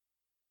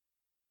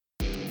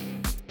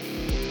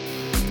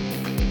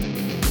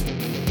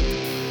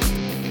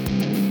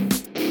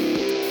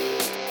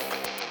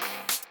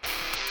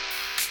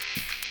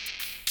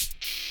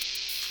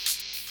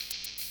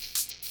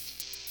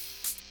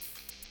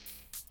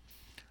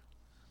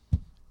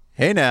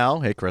Hey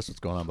now. Hey Chris,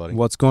 what's going on, buddy?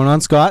 What's going on,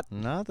 Scott?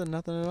 Nothing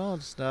at all.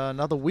 Just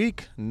another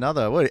week.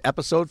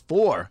 Episode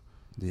 4.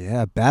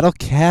 Yeah,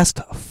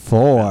 Battlecast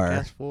 4.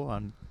 Battlecast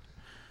 4.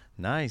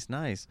 Nice.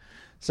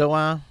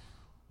 So,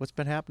 what's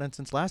been happening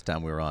since last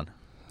time we were on?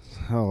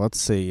 Oh,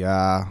 let's see.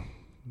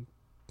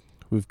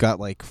 We've got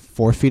like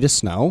 4 feet of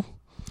snow.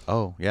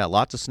 Oh, yeah,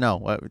 lots of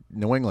snow.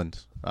 New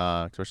England,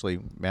 especially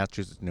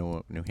Massachusetts,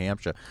 New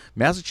Hampshire.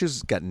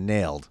 Massachusetts got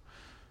nailed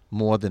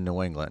more than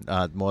New England,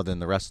 more than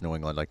the rest of New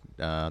England. Like,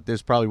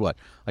 there's probably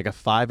like a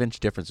 5-inch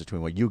difference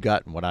between what you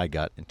got and what I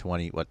got in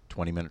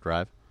 20-minute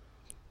drive.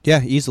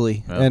 Yeah,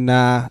 easily. Yeah. And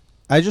I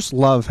just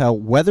love how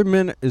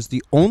weatherman is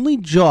the only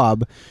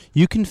job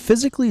you can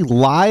physically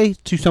lie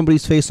to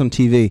somebody's face on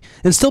TV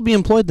and still be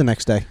employed the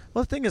next day.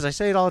 Well, the thing is, I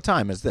say it all the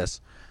time, is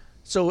this.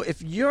 So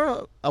if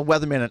you're a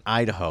weatherman in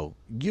Idaho,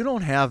 you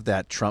don't have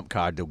that trump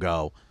card to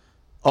go,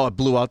 oh, it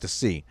blew out to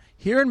sea.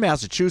 Here in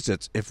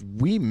Massachusetts, if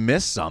we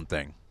miss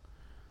something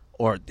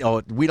or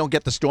we don't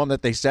get the storm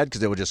that they said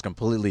because they were just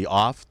completely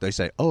off, they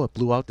say, oh, it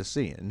blew out to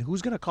sea. And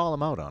who's going to call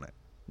them out on it?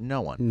 No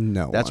one.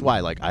 That's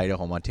why, like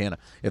Idaho, Montana,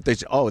 if they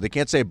say, oh, they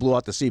can't say it blew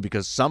out to sea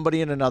because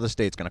somebody in another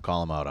state's going to call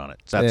them out on it.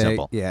 It's that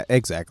simple. Yeah,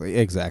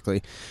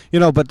 exactly. You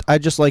know, but I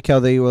just like how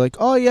they were like,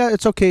 oh, yeah,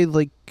 it's okay.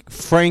 Like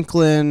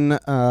Franklin,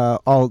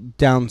 all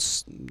down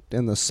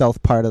in the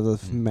south part of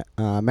the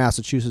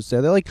Massachusetts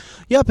there. They're like,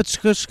 yep, it's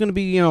just going to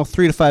be,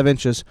 3 to 5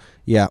 inches.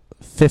 Yeah,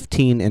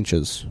 15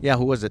 inches. Yeah,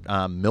 who was it?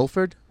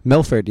 Milford?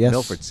 Milford, yes.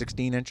 Milford,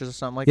 16 inches or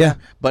something like that.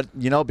 But,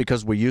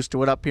 because we're used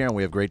to it up here and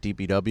we have great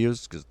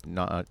DPWs, because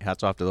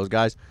hats off to those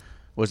guys, it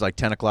was like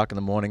 10 o'clock in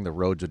the morning. The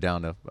roads are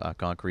down to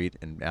concrete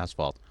and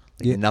asphalt.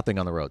 Nothing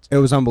on the roads. It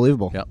was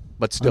unbelievable. Yeah,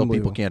 but still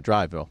people can't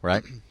drive, though,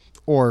 right?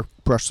 Or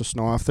brush the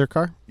snow off their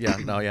car.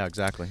 Yeah,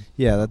 exactly.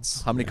 Yeah,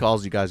 that's... How many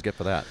calls do you guys get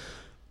for that?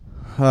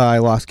 I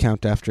lost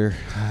count after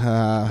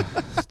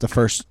the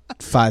first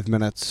 5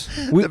 minutes.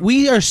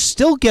 We are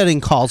still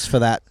getting calls for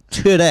that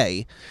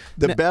today.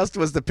 The best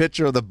was the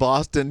picture of the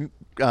Boston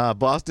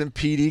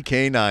PD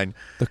K9.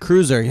 The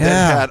cruiser, yeah.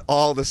 That had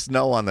all the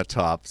snow on the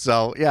top.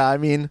 So, yeah, I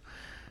mean,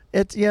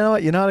 it's, you're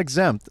not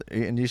exempt,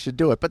 and you should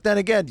do it. But then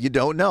again, you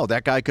don't know.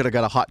 That guy could have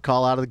got a hot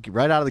call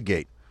right out of the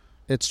gate.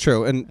 It's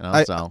true. And,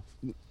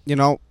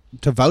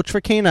 to vouch for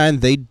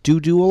K9, they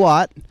do a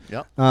lot.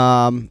 Yep.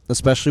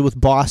 Especially with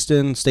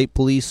Boston State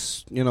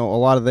Police, a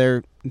lot of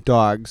their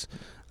dogs.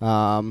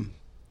 They're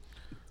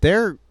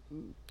 24/7,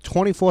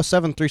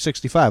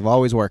 365,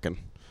 always working.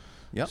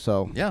 Yep.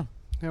 So, yeah.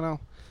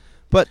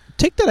 But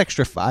take that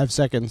extra 5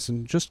 seconds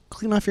and just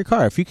clean off your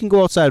car. If you can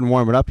go outside and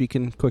warm it up, you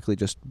can quickly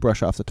just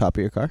brush off the top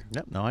of your car.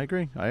 Yep. No, I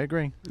agree.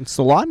 It's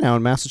the law now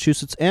in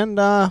Massachusetts and,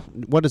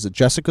 what is it,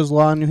 Jessica's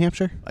law in New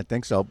Hampshire? I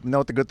think so. You know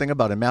what the good thing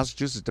about it? In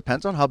Massachusetts,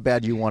 depends on how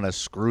bad you want to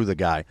screw the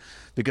guy,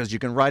 because you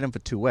can write him for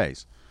 2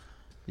 ways.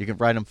 You can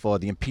write him for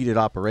the impeded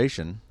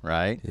operation,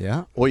 right?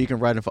 Yeah. Or you can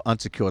write him for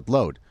unsecured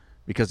load,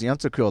 because the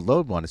unsecured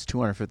load one is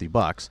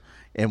 $250.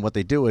 And what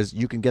they do is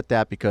you can get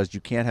that because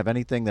you can't have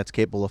anything that's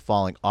capable of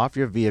falling off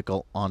your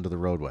vehicle onto the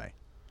roadway.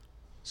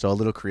 So a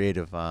little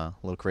creative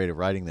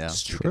writing there.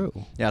 It's true.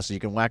 So you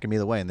can whack them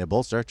either way, and they're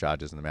both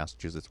surcharges in the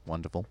Massachusetts.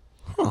 Wonderful.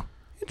 Huh.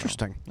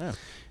 Interesting. Yeah.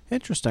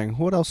 Interesting.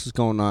 What else is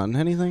going on?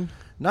 Anything?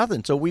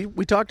 Nothing. So we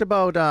talked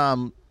about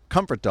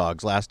comfort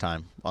dogs last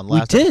time on We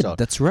last did. episode.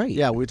 That's right.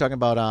 Yeah, we were talking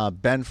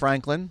about Ben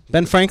Franklin.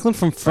 Ben Franklin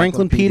from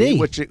Franklin PD.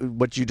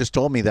 Which you just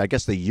told me that I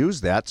guess they use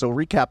that. So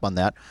recap on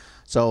that.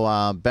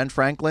 So Ben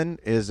Franklin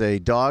is a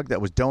dog that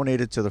was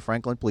donated to the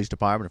Franklin Police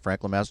Department of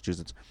Franklin,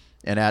 Massachusetts.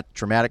 And at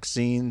traumatic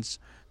scenes,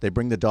 they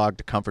bring the dog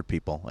to comfort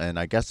people. And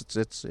I guess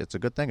it's a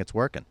good thing. It's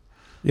working.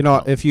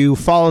 If you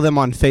follow them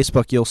on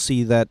Facebook, you'll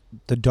see that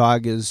the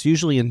dog is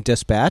usually in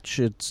dispatch.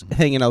 It's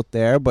hanging out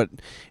there, but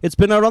it's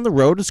been out on the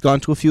road. It's gone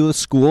to a few of the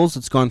schools.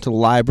 It's gone to the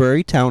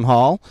library, town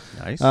hall.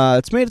 Nice.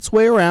 It's made its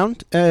way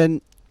around,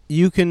 and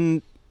you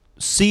can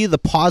see the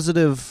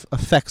positive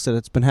effects that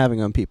it's been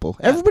having on people.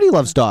 Yeah. Everybody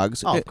loves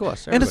dogs. Oh, of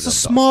course. And it's a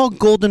small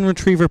golden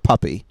retriever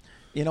puppy.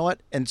 You know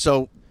what? And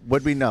so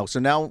what we know. So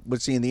now we're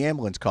seeing the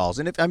ambulance calls.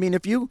 And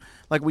if you,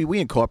 like we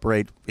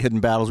incorporate hidden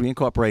battles, we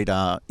incorporate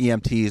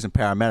EMTs and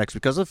paramedics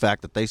because of the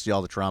fact that they see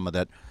all the trauma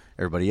that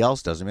everybody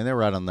else does. I mean, they're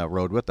right on the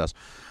road with us.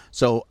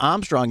 So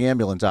Armstrong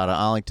Ambulance out of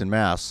Arlington,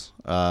 Mass.,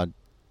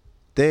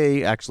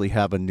 they actually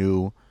have a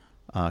new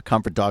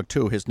comfort dog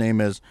too. His name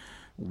is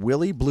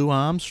Willie Blue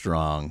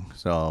Armstrong.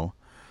 So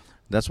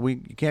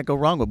you can't go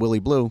wrong with Willie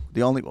Blue.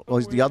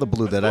 He's the other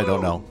Blue that I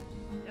don't know.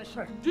 Yes,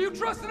 sir. Do you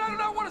trust that I do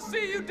not want to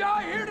see you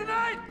die here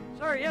tonight?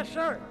 Sir, yes,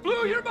 sir.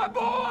 Blue, you're my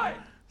boy.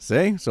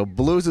 See? So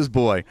Blue's his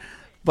boy.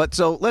 But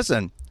so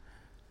listen,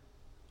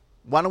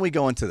 why don't we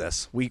go into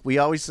this? We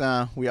always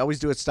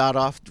do it start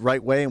off the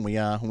right way, and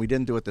we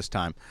didn't do it this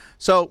time.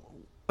 So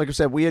like I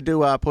said, we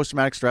do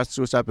post-traumatic stress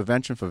suicide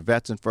prevention for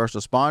vets and first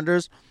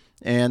responders.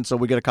 And so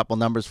we get a couple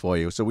numbers for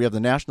you. So we have the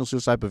National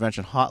Suicide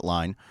Prevention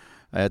Hotline.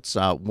 It's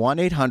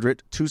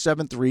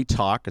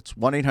 1-800-273-TALK. It's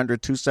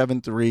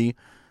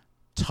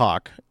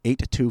 1-800-273-TALK,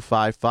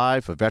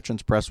 8255. For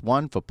veterans, press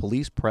 1. For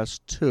police, press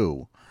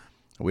 2.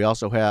 We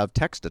also have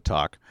text to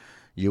talk.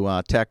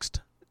 You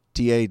text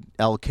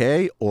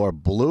TALK, or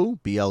Blue,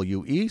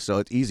 BLUE. So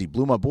it's easy.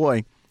 Blue, my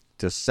boy,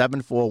 to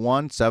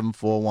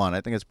 741-741.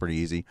 I think it's pretty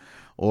easy.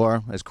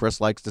 Or, as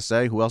Chris likes to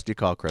say, who else do you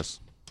call, Chris?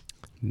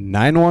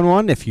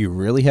 911 if you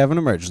really have an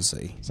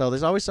emergency. So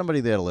there's always somebody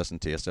there to listen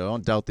to you. So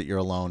don't doubt that you're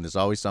alone. There's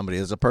always somebody.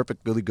 There's a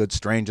perfect, really good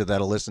stranger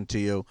that'll listen to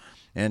you.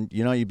 And,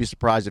 you'd be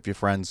surprised if your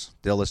friends,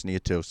 they'll listen to you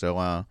too.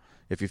 So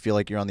if you feel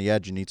like you're on the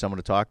edge and need someone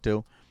to talk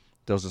to,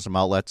 those are some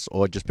outlets.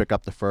 Or just pick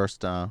up the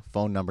first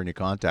phone number in your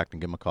contact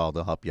and give them a call.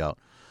 They'll help you out.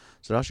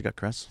 So what else you got,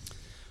 Chris?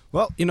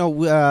 Well,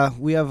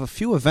 we have a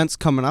few events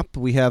coming up.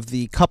 We have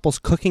the couples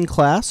cooking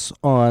class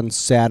on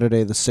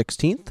Saturday the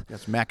 16th.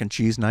 That's mac and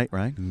cheese night,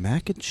 right?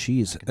 Mac and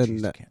cheese. Mac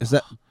and cheese Is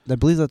that? I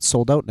believe that's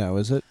sold out now,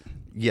 is it?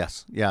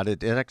 Yes. Yeah,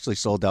 it actually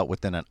sold out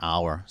within an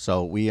hour.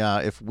 So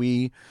if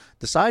we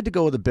decide to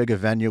go with a bigger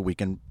venue, we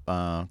can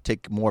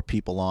take more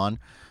people on.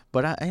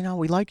 But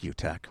we like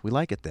UTech. We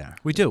like it there.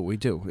 We do.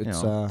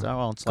 It's our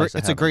own slice of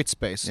it's a heaven. great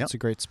space. Yep. It's a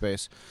great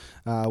space.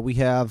 We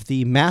have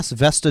the Mass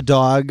Vesta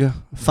Dog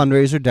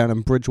fundraiser down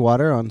in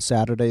Bridgewater on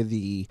Saturday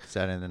the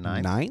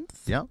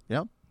 9th.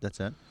 Yep. That's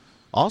it.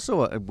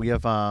 Also, we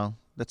have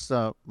that's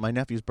my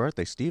nephew's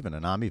birthday, Stephen,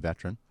 an Army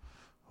veteran,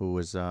 who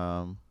is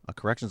a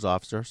corrections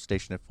officer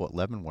stationed at Fort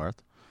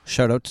Leavenworth.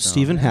 Shout out to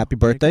Stephen. Yeah, Happy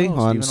birthday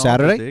on Stephen,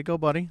 Saturday. There you go,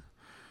 buddy.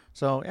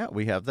 So, yeah,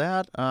 we have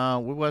that.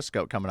 We West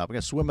Scout coming up. We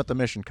got Swim at the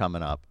Mission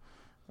coming up.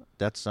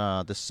 That's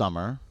this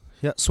summer.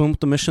 Yeah, Swim with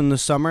the Mission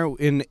this summer.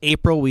 In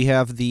April, we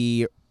have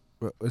the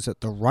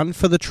Run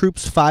for the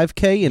Troops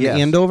 5K in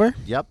Andover?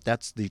 Yep,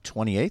 that's the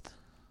 28th.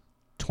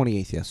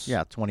 28th, yes.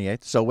 Yeah,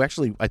 28th. So,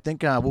 actually, I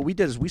think what we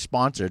did is we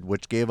sponsored,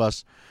 which gave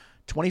us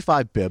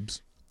 25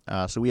 bibs.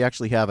 So, we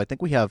actually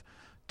have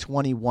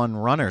 21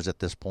 runners at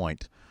this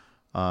point.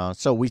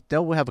 So we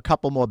still have a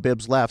couple more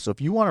bibs left. So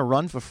if you want to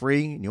run for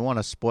free and you want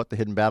to sport the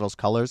Hidden Battles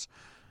colors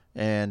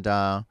and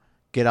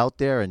get out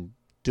there and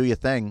do your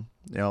thing,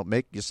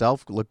 make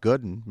yourself look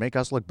good and make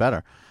us look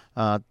better,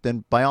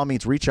 then by all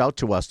means reach out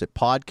to us at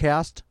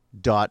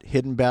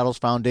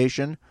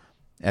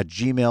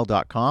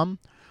podcast.hiddenbattlesfoundation@gmail.com,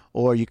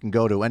 or you can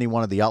go to any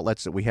one of the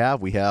outlets that we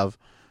have. We have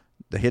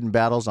the Hidden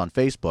Battles on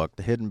Facebook,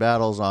 the Hidden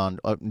Battles on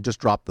just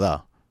drop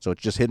the. So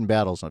it's just Hidden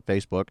Battles on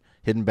Facebook,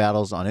 Hidden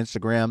Battles on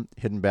Instagram,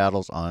 Hidden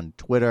Battles on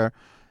Twitter,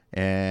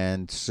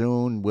 and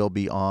soon we'll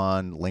be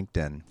on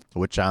LinkedIn,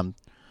 which I'm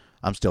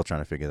still trying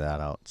to figure that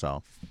out.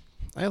 So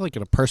I have a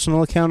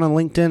personal account on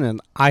LinkedIn,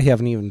 and I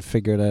haven't even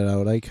figured it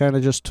out. I kind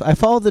of I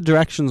follow the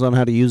directions on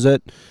how to use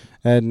it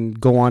and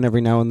go on every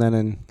now and then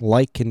and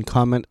like and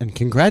comment and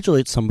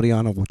congratulate somebody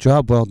on a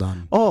job well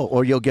done. Oh,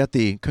 or you'll get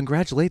the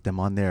congratulate them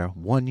on their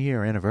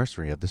 1-year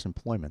anniversary of this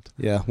employment.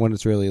 Yeah, when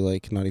it's really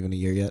not even a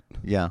year yet.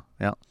 Yeah.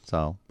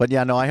 So, but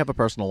yeah, no, I have a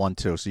personal one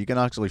too. So you can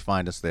actually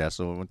find us there.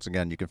 So once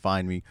again, you can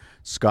find me,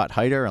 Scott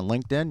Heider, on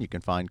LinkedIn. You can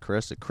find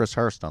Chris at Chris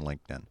Hurst on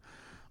LinkedIn,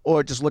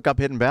 or just look up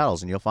Hidden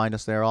Battles and you'll find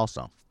us there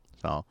also.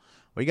 So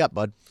what you got,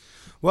 bud?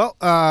 Well,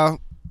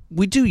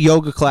 we do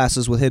yoga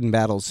classes with Hidden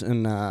Battles,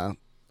 and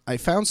I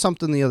found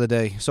something the other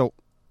day. So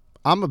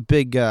I'm a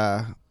big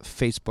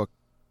Facebook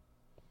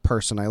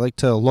person. I like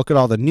to look at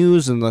all the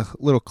news and the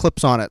little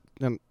clips on it.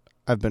 And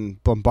I've been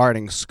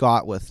bombarding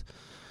Scott with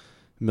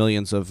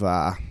millions of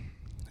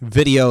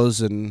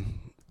videos and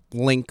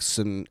links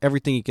and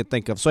everything you can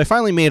think of. So I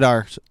finally made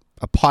a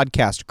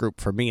podcast group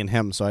for me and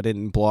him so I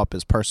didn't blow up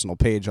his personal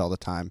page all the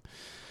time.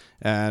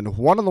 And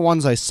one of the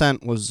ones I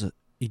sent was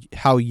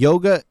how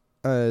yoga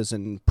is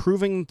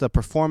improving the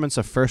performance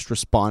of first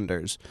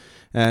responders.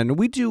 And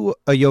we do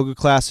a yoga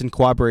class in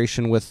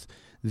cooperation with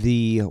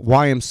the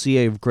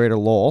YMCA of Greater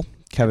Lowell,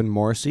 Kevin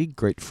Morrissey,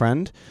 great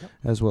friend,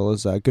 as well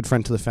as a good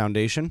friend to the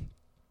foundation.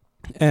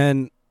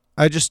 And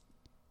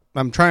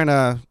I'm trying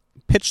to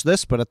pitch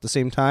this, but at the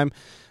same time,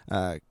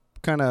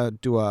 kind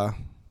of do a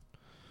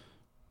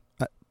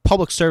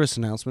public service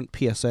announcement,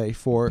 PSA,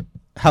 for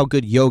how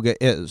good yoga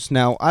is.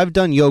 Now, I've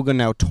done yoga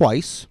now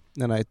twice.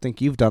 And I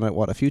think you've done it,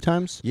 a few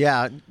times?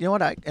 Yeah. You know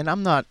what?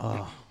 I'm not...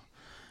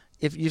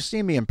 if you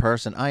see me in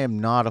person, I am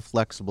not a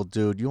flexible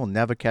dude. You will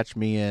never catch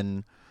me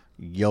in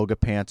yoga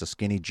pants or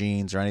skinny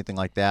jeans or anything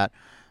like that.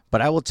 But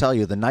I will tell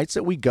you, the nights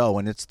that we go,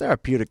 and it's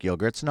therapeutic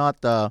yoga. It's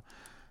not the,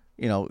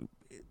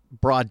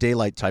 broad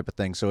daylight type of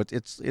thing. So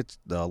it's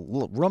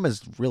the room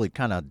is really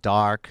kind of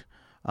dark.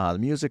 The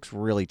music's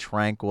really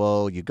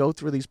tranquil. You go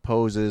through these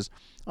poses.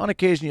 On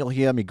occasion, you'll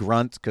hear me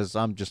grunt because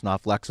I'm just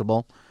not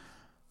flexible.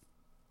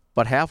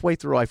 But halfway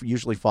through, I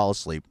usually fall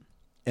asleep.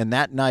 And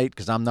that night,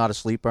 because I'm not a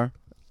sleeper,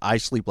 I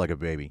sleep like a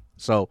baby.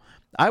 So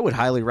I would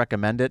highly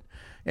recommend it.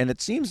 And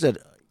it seems that,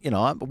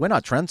 we're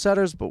not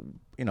trendsetters, but,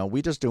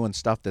 we just doing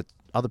stuff that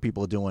other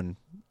people are doing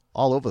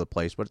all over the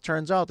place. But it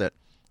turns out that,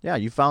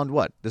 you found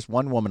what? This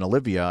one woman,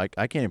 Olivia, I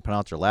can't even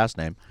pronounce her last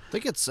name. I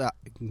think it's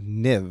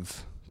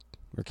Niv.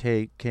 Or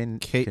Kvitne,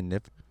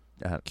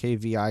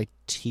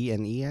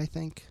 I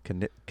think.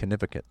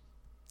 Knificate.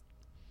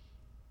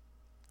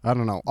 I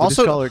don't know. We'll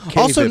just call her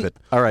K-Vivid.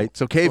 All right,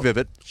 so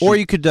K-Vivid. Or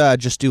you could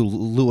just do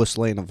Lewis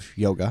Lane of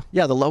yoga.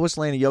 Yeah, the Lois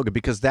Lane of yoga,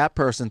 because that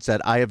person said,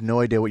 I have no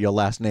idea what your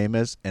last name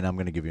is, and I'm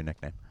going to give you a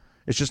nickname.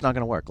 It's just not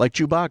going to work. Like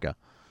Chewbacca.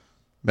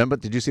 Remember?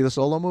 Did you see the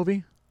Solo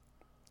movie?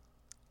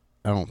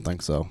 I don't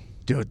think so.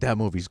 Dude, that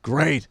movie's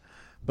great.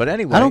 But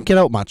anyway, I don't get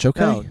out much. Okay.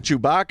 no,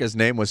 Chewbacca's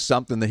name was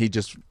something that he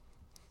just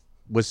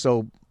was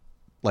so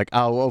like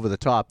over the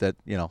top that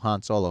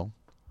Han Solo,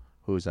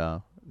 who's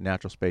a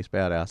natural space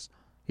badass,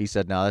 he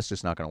said, "No, that's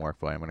just not going to work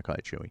for you. I'm going to call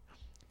you Chewie."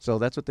 So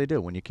that's what they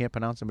do. When you can't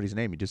pronounce somebody's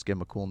name, you just give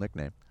them a cool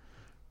nickname.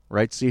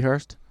 Right,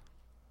 Seahurst?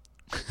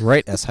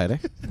 Right, S. Heide.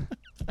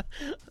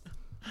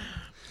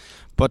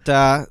 But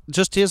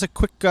just here's a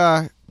quick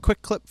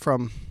clip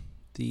from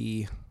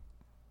the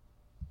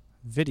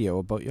video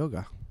about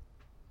yoga.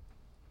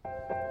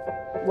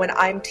 When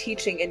I'm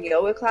teaching in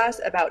yoga class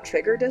about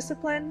trigger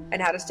discipline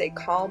and how to stay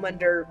calm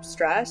under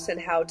stress and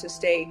how to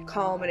stay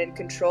calm and in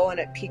control and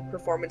at peak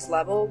performance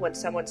level when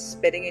someone's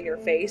spitting in your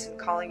face and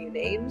calling you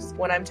names,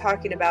 when I'm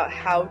talking about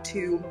how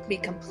to be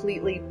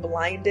completely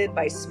blinded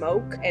by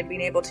smoke and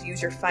being able to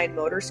use your fine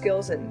motor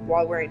skills and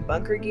while wearing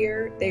bunker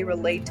gear, they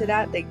relate to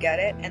that, they get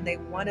it, and they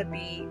want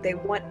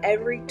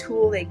every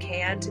tool they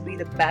can to be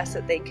the best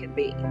that they can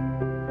be.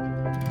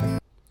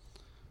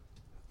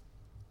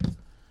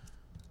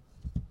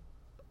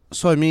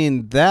 So, I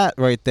mean, that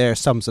right there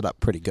sums it up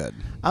pretty good.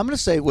 I'm going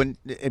to say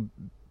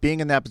being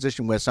in that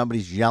position where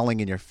somebody's yelling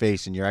in your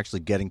face and you're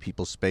actually getting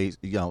people's spit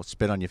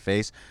on your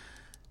face,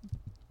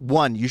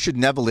 one, you should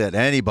never let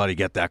anybody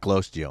get that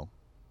close to you.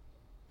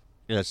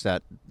 It's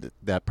that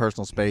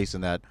personal space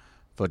and that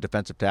for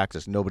defensive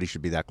tactics, nobody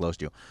should be that close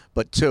to you.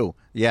 But two,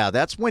 yeah,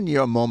 that's when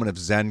your moment of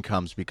zen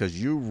comes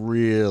because you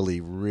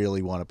really,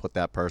 really want to put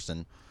that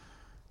person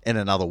in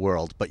another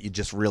world, but you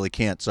just really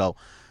can't. So,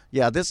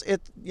 yeah, this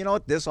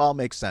all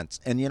makes sense.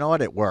 And you know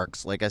what? It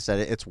works. Like I said,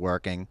 it's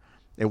working.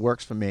 It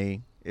works for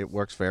me. It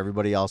works for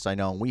everybody else I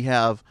know. And we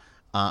have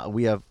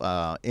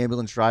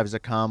ambulance drivers that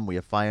come. We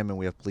have firemen.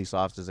 We have police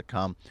officers that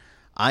come.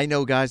 I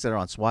know guys that are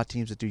on SWAT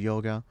teams that do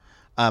yoga.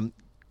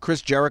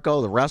 Chris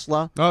Jericho, the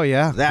wrestler. Oh,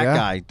 yeah. That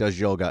guy does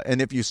yoga.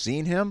 And if you've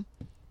seen him,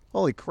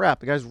 holy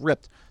crap, the guy's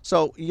ripped.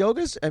 So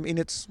yoga's, I mean,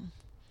 it's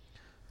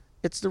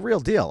the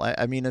real deal.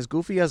 I mean, as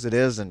goofy as it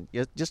is, and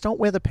you just don't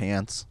wear the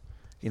pants.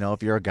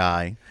 If you're a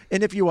guy.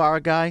 And if you are a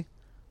guy,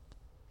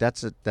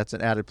 that's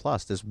an added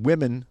plus. There's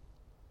women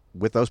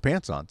with those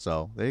pants on.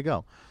 So there you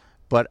go.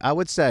 But I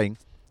would say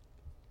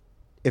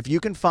if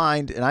you can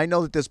find, and I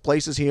know that there's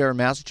places here in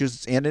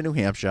Massachusetts and in New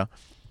Hampshire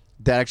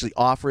that actually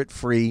offer it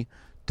free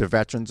to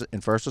veterans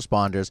and first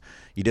responders.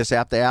 You just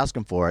have to ask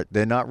them for it.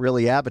 They're not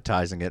really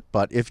advertising it.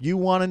 But if you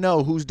want to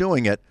know who's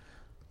doing it,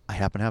 I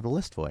happen to have a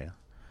list for you.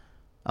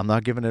 I'm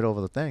not giving it over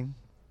the thing.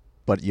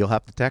 But you'll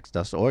have to text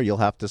us or you'll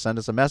have to send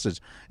us a message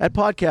at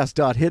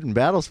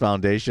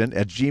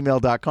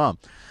podcast.hiddenbattlesfoundation@gmail.com.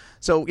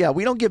 So, yeah,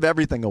 we don't give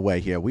everything away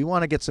here. We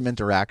want to get some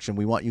interaction.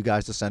 We want you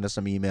guys to send us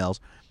some emails.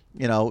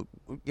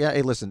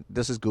 Hey, listen,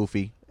 this is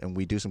goofy, and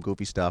we do some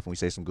goofy stuff, and we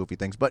say some goofy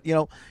things. But,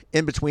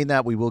 in between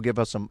that, we will give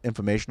us some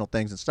informational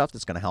things and stuff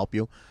that's going to help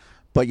you.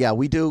 But, yeah,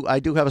 I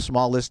do have a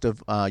small list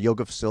of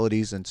yoga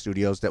facilities and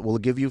studios that will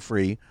give you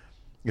free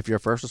if you're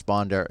a first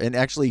responder. And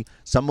actually,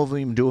 some of them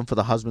even do them for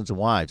the husbands and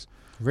wives.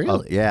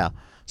 Really? Yeah.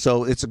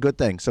 So it's a good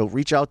thing. So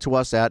reach out to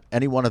us at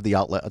any one of the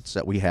outlets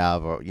that we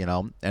have, or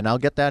and I'll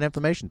get that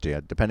information to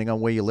you. Depending on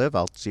where you live,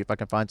 I'll see if I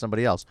can find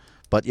somebody else.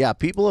 But yeah,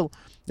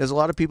 there's a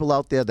lot of people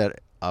out there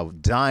that are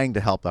dying to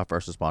help our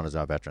first responders,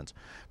 our veterans,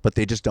 but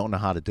they just don't know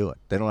how to do it.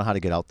 They don't know how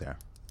to get out there.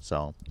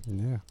 So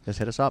yeah, just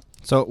hit us up.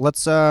 So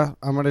let's. I'm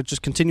gonna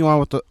just continue on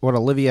with what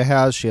Olivia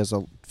has. She has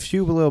a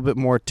little bit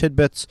more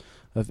tidbits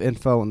of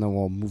info, and then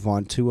we'll move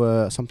on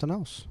to something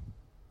else.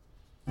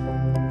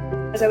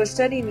 As I was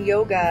studying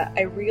yoga,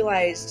 I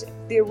realized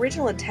the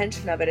original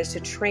intention of it is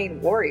to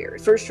train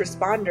warriors. First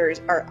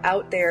responders are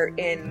out there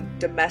in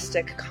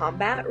domestic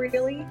combat,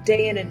 really,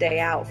 day in and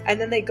day out.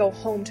 And then they go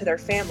home to their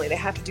family. They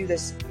have to do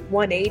this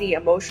 180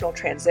 emotional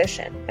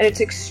transition. And it's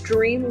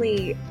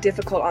extremely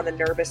difficult on the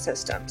nervous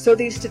system. So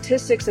these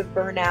statistics of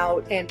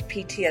burnout and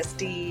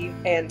PTSD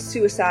and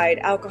suicide,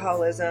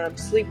 alcoholism,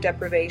 sleep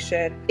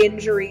deprivation,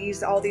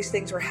 injuries, all these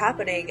things were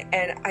happening.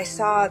 And I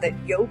saw that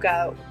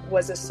yoga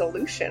was a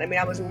solution. I mean,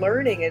 I was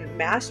learning and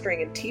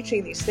mastering and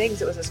teaching these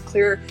things. It was this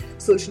clear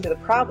solution to the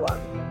problem.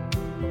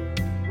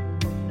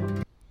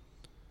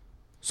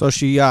 So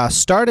she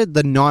started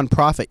the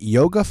nonprofit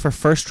Yoga for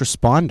First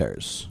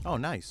Responders. Oh,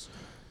 nice.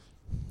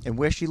 And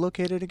where's she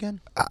located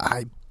again?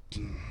 I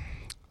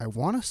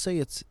want to say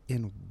it's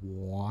in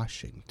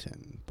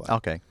Washington. But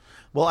okay.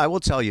 Well, I will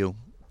tell you,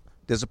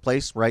 there's a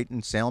place right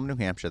in Salem, New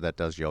Hampshire that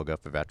does yoga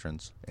for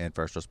veterans and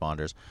first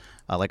responders.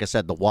 Like I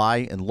said, the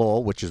Y in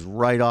Lowell, which is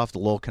right off the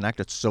Lowell Connect.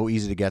 It's so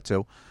easy to get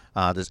to.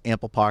 There's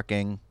ample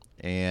parking,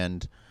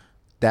 and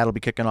that'll be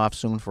kicking off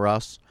soon for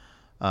us.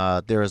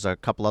 There is a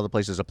couple other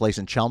places. A place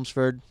in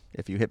Chelmsford.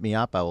 If you hit me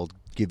up, I will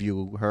give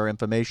you her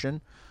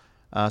information.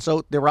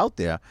 So they're out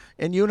there.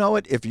 And you know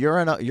it, if you're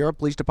a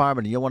police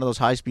department and you're one of those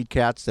high-speed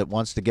cats that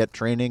wants to get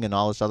training and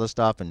all this other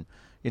stuff and,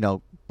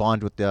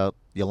 bond with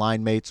your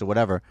line mates or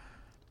whatever,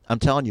 I'm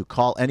telling you,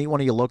 call any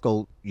one of your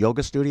local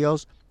yoga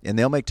studios, and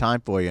they'll make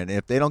time for you. And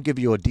if they don't give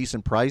you a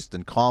decent price,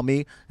 then call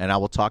me, and I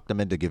will talk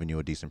them into giving you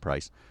a decent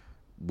price,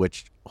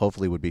 which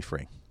hopefully would be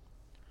free.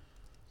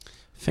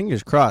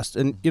 Fingers crossed.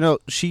 And,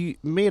 she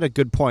made a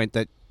good point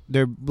that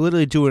they're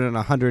literally doing an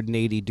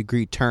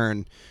 180-degree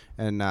turn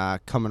and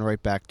coming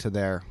right back to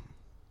their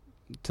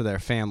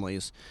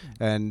families.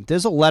 And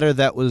there's a letter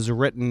that was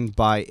written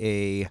by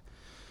a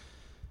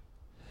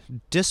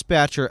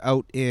dispatcher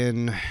out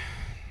in,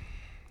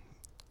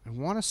 I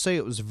want to say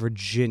it was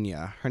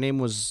Virginia. Her name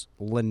was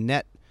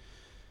Lynette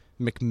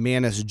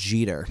McManus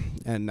Jeter.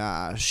 And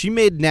she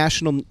made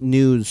national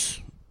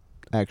news,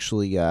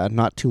 actually,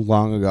 not too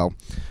long ago.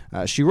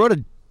 She wrote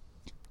a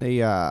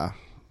I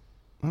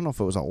don't know if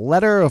it was a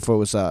letter or if it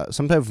was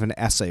some type of an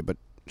essay, but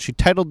she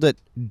titled it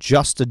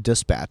 "Just a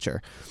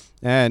Dispatcher."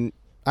 And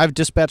I've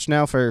dispatched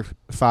now for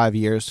 5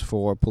 years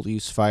for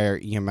police, fire,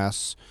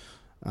 EMS,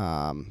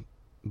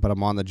 but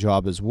I'm on the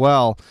job as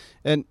well.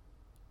 And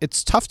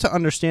it's tough to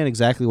understand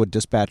exactly what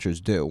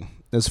dispatchers do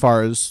as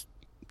far as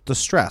the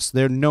stress.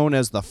 They're known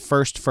as the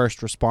first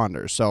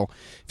responders. So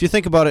if you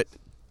think about it,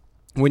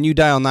 when you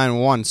dial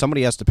 911,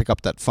 somebody has to pick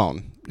up that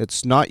phone.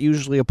 It's not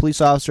usually a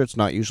police officer. It's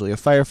not usually a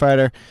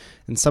firefighter.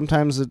 And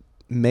sometimes it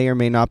may or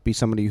may not be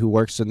somebody who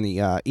works in the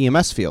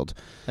EMS field.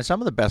 And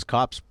some of the best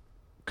cops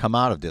come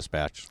out of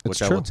dispatch,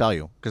 which I will tell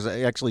you. Because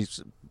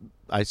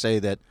I say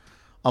that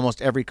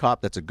almost every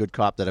cop that's a good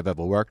cop that I've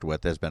ever worked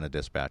with has been a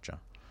dispatcher.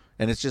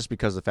 And it's just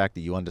because of the fact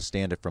that you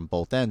understand it from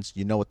both ends.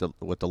 You know what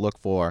to look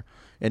for,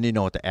 and you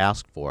know what to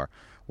ask for.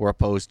 We're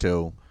opposed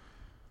to,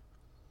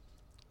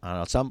 I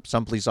don't know,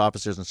 some police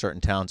officers in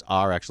certain towns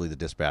are actually the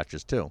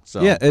dispatchers too.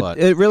 So yeah,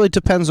 it really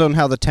depends on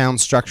how the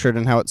town's structured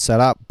and how it's set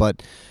up.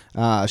 But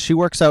she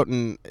works out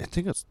in, I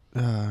think it's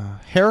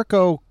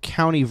Henrico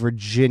County,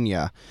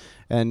 Virginia,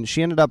 and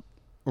she ended up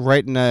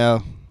writing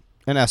an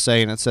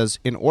essay, and it says,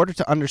 "In order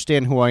to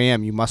understand who I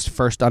am, you must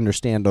first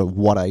understand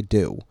what I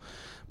do."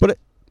 But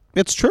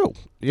it's true.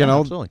 You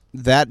know, absolutely.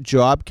 That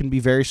job can be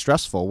very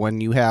stressful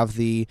when you have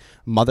the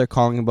mother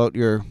calling about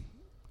your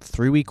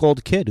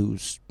 3-week-old kid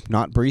who's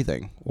not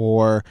breathing,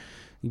 or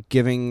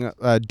giving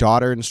a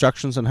daughter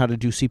instructions on how to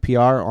do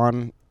CPR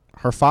on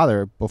her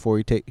father before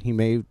he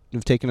may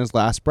have taken his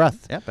last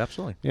breath. Yep,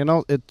 absolutely. You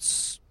know, it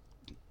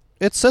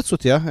sits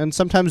with you, and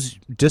sometimes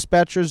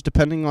dispatchers,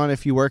 depending on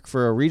if you work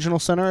for a regional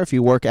center, if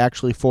you work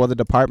actually for the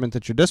department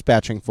that you're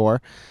dispatching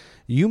for,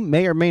 you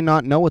may or may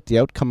not know what the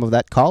outcome of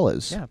that call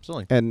is. Yeah,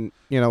 absolutely. And,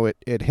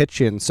 it hits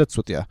you and sits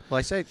with you. Well,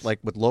 I say, like,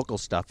 with local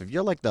stuff, if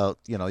you're like you're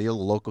the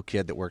local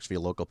kid that works for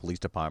your local police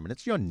department,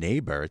 it's your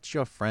neighbor, it's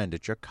your friend,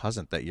 it's your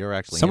cousin that you're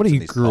actually somebody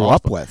you grew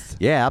up with.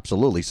 Yeah,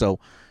 absolutely. So,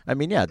 I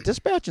mean, yeah,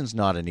 dispatching's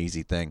not an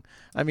easy thing.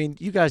 I mean,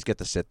 you guys get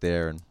to sit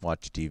there and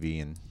watch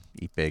TV and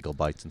eat bagel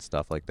bites and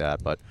stuff like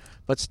that, but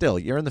still,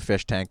 you're in the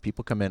fish tank.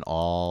 People come in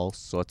all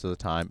sorts of the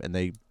time, and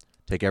they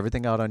take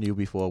everything out on you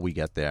before we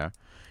get there.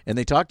 And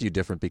they talk to you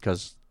different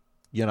because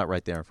you're not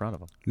right there in front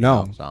of them.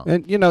 No. So.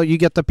 And, you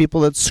get the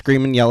people that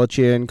scream and yell at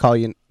you and call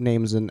you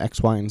names in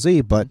X, Y, and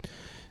Z, but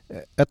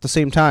at the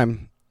same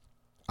time,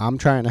 I'm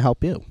trying to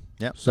help you.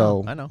 Yeah.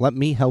 So I know. Let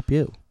me help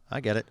you. I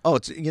get it. Oh,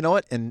 you know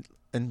what? And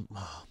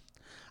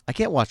I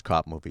can't watch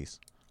cop movies.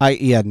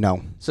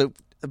 No. So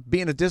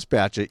being a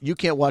dispatcher, you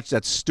can't watch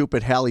that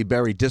stupid Halle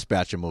Berry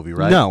dispatcher movie,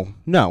 right?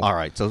 No. All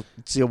right. So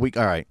see a week.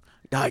 All right.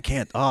 I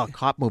can't. Oh,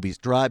 cop movies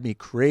drive me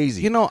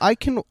crazy. I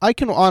can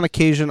on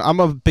occasion. I'm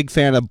a big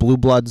fan of Blue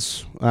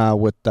Bloods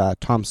with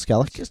Tom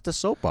Selleck. It's just a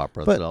soap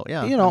opera, but though.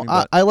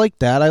 Yeah. I like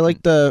that. I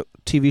like the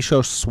TV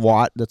show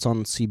SWAT that's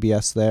on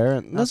CBS there.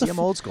 And I'm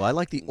old school. I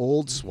like the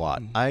old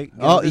SWAT.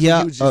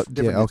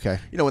 Okay.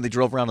 When they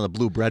drove around on the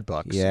blue bread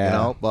bucks.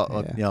 Yeah.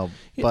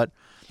 But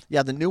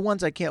the new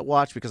ones I can't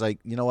watch because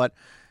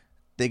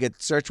they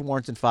get search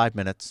warrants in 5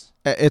 minutes.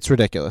 It's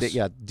ridiculous.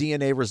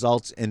 DNA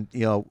results, and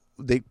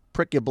they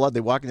prick your blood.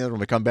 They walk in the other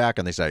room. They come back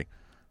and they say,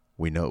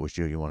 "We know it was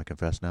you. You want to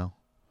confess now?"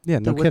 Yeah,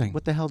 no kidding.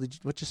 What the hell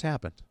what just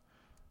happened?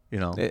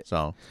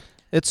 So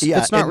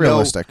it's not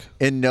realistic.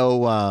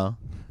 No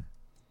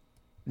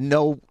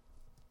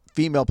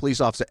female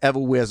police officer ever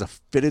wears a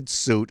fitted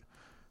suit,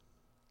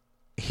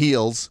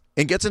 heels,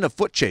 and gets in a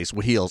foot chase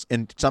with heels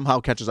and somehow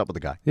catches up with the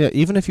guy. Yeah,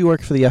 even if you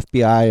work for the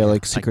FBI or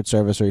like Secret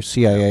Service or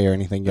CIA or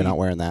anything, you're not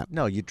wearing that.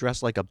 No, you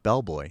dress like a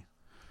bellboy.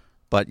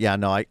 But yeah,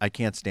 no, I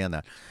can't stand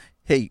that.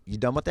 Hey, you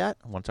done with that?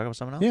 Want to talk about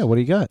something else? Yeah, what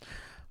do you got?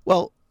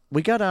 Well,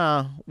 we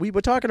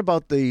were talking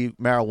about the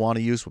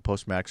marijuana use with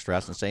post-traumatic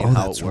stress and saying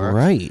how it works. That's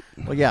right.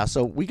 Well, yeah,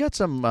 so we got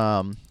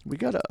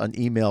an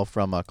email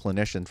from a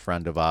clinician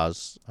friend of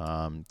ours,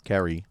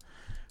 Kerry,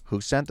 who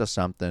sent us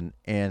something,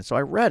 and so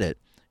I read it.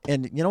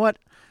 And you know what?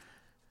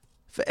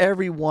 For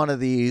every one of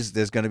these,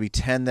 there's going to be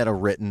 10 that are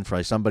written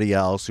by somebody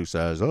else who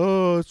says,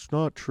 "Oh, it's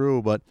not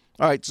true." But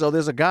all right, so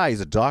there's a guy,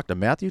 he's a doctor,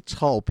 Matthew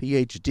Tull,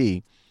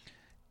 PhD,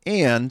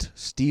 and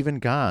Stephen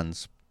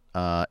Gans,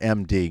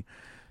 MD.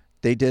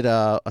 They did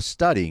a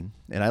study,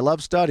 and I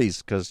love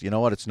studies because you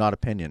know what? It's not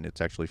opinion;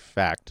 it's actually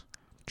fact.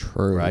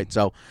 True. Right.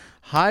 So,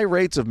 high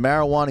rates of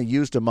marijuana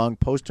used among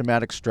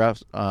post-traumatic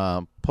stress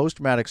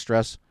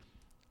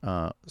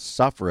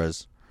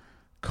sufferers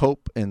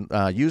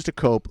used to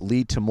cope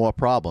lead to more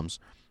problems.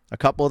 A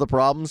couple of the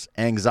problems: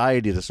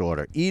 anxiety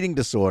disorder, eating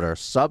disorder,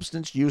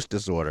 substance use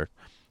disorder,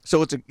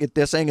 So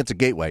they're saying it's a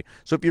gateway.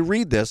 So if you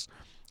read this,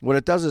 what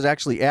it does is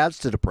actually adds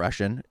to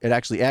depression. It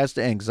actually adds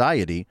to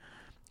anxiety.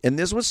 And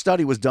this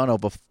study was done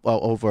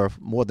over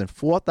more than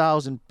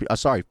 5,000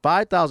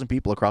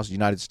 people across the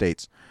United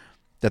States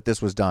that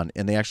this was done.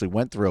 And they actually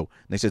went through.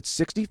 And they said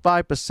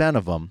 65%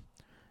 of them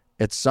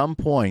at some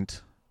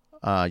point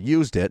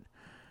used it.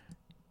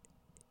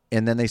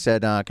 And then they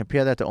said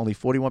compare that to only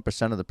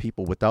 41% of the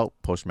people without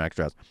post-traumatic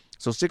stress.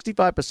 So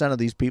 65% of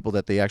these people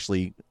that they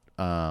actually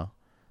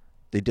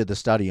they did the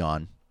study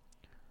on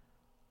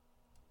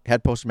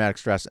had post-traumatic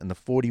stress, and the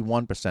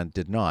 41%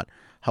 did not.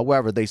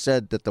 However, they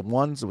said that the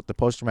ones with the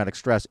post-traumatic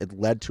stress, it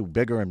led to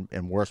bigger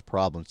and worse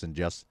problems than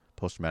just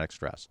post-traumatic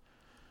stress.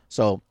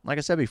 So, like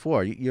I said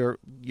before, you're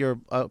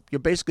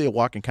basically a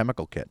walking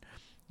chemical kit.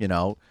 You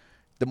know,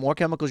 the more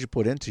chemicals you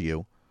put into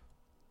you,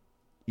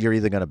 you're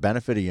either going to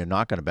benefit or you're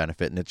not going to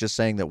benefit. And it's just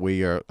saying that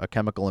we are a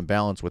chemical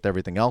imbalance with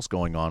everything else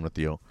going on with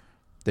you,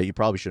 that you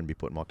probably shouldn't be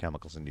putting more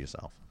chemicals into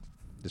yourself.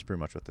 That's pretty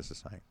much what this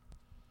is saying.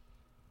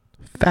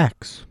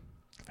 Facts.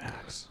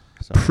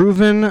 So,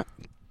 Proven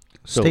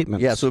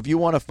statements. Yeah, so if you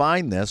want to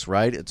find this,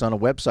 right, it's on a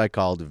website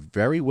called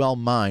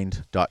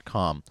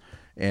verywellmind.com.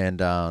 And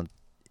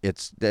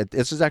this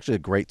is actually a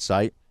great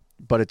site,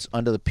 but it's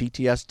under the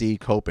PTSD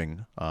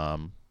coping,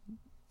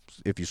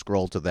 if you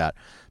scroll to that.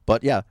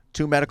 But yeah,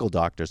 2 medical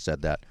doctors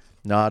said that.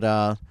 Not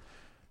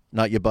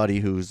your buddy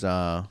who's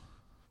Captain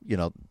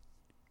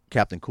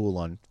Cool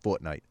on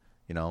Fortnite.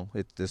 You know,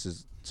 this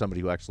is somebody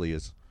who actually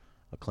is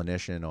a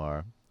clinician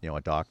or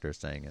a doctor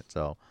saying it.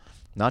 So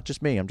not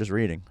just me. I'm just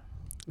reading.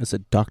 Is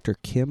it Dr.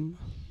 Kim?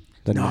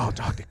 No,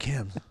 Dr.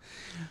 Kim.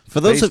 For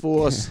those Space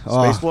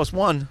Force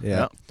One.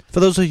 Yeah.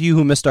 For those of you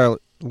who missed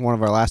one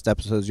of our last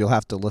episodes, you'll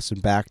have to listen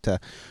back to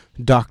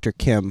Dr.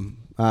 Kim.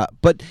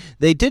 But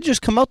they did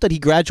just come out that he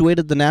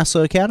graduated the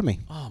NASA Academy.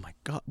 Oh my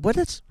God!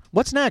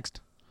 What's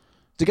next?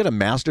 To get a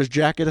master's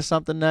jacket or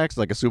something next,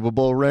 like a Super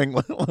Bowl ring?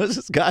 What is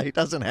this guy? He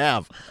doesn't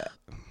have.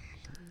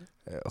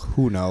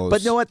 Who knows?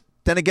 But you know what?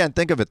 Then again,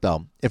 think of it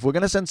though. If we're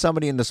gonna send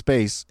somebody into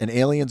space and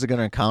aliens are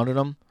gonna encounter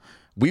them,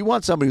 we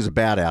want somebody who's a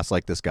badass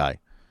like this guy,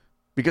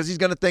 because he's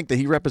gonna think that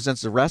he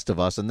represents the rest of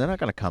us, and they're not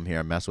gonna come here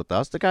and mess with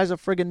us. The guy's a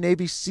friggin'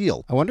 Navy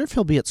SEAL. I wonder if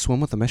he'll be at Swim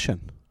with a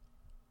Mission.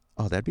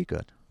 Oh, that'd be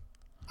good.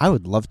 I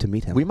would love to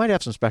meet him. We might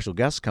have some special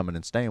guests coming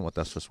and staying with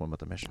us for Swim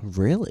with a Mission.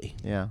 Really?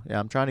 Yeah.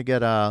 I'm trying to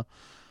get a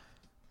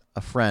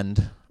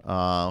friend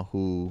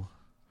who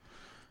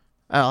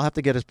I'll have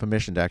to get his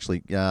permission to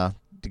actually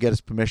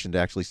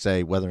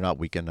say whether or not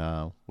we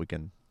can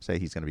say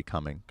he's going to be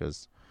coming,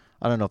 because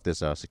I don't know if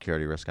there's a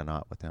security risk or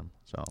not with him.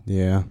 So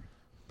yeah.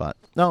 But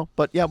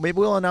yeah, maybe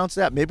we'll announce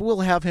that. Maybe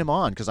we'll have him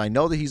on, because I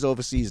know that he's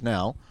overseas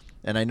now,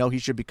 and I know he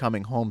should be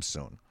coming home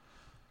soon,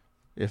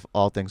 if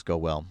all things go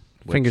well.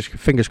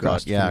 Fingers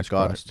crossed. Yeah,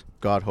 crossed.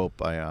 God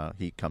hope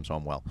he comes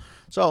home well.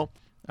 So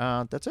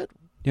that's it.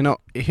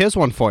 Here's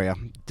one for you.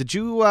 Did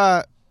you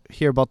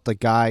hear about the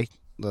guy,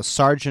 the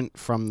sergeant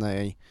from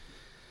I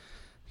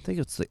think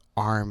it's the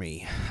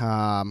Army,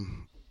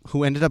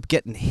 who ended up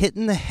getting hit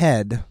in the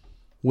head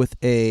with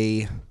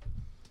a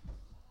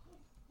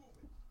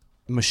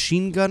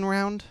machine gun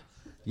round?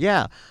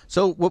 Yeah.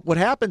 So what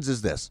happens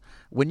is this: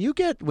 when you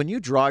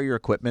draw your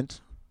equipment,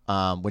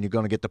 when you're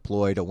going to get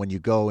deployed, or when you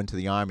go into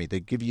the Army, they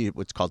give you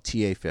what's called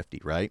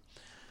TA-50, right?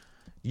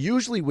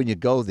 Usually when you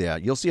go there,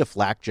 you'll see a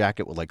flak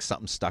jacket with like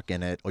something stuck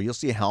in it, or you'll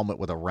see a helmet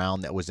with a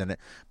round that was in it.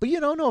 But you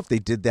don't know if they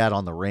did that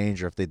on the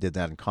range or if they did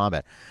that in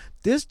combat.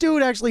 This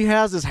dude actually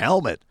has his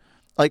helmet.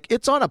 Like,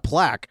 it's on a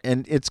plaque,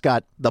 and it's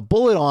got the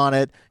bullet on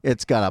it.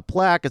 It's got a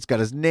plaque. It's got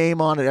his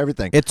name on it,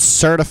 everything. It's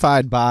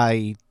certified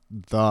by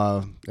it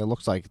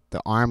looks like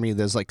the Army.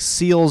 There's like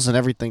seals and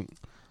everything.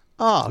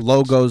 Oh,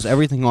 logos,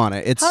 everything on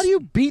it. How do you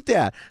beat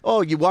that?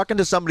 Oh, you walk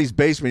into somebody's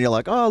basement, you're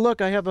like, oh, look,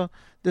 I have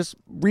this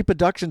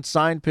reproduction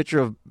signed picture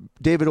of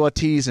David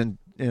Ortiz and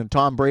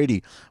Tom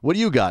Brady. What do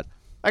you got?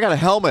 I got a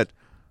helmet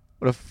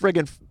with a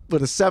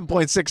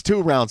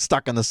 7.62 round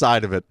stuck on the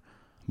side of it.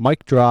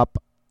 Mic drop.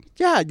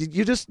 Yeah,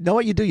 you just know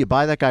what you do. You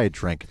buy that guy a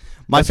drink.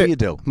 That's what you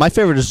do. My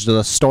favorite is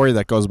the story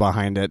that goes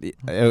behind it.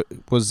 It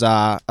was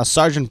a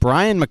Sergeant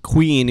Brian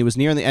McQueen. He was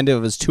near the end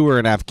of his tour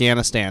in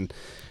Afghanistan,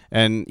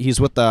 and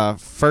he's with the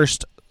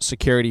 1st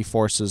Security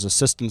Forces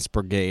Assistance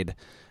Brigade.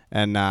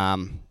 And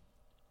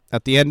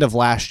at the end of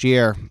last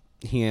year,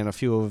 he and a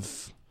few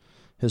of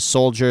his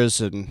soldiers,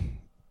 and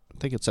I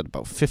think it said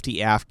about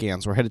 50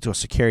 Afghans, were headed to a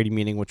security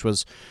meeting, which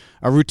was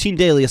a routine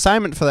daily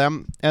assignment for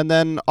them. And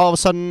then all of a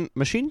sudden,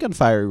 machine gun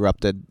fire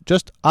erupted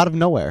just out of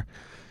nowhere.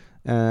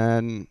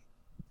 And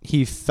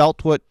he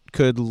felt what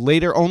could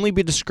later only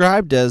be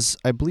described as,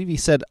 I believe he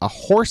said, a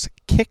horse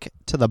kick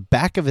to the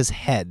back of his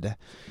head.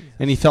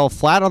 And he fell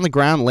flat on the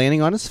ground,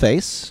 landing on his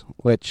face,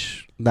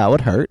 which that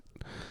would hurt.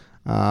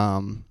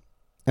 And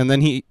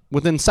then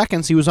within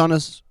seconds, he was on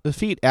his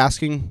feet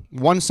asking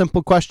one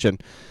simple question.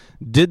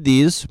 Did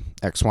these,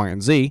 X, Y,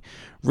 and Z,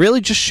 really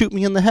just shoot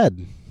me in the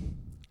head?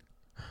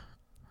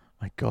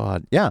 My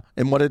God. Yeah.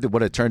 And what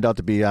it turned out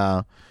to be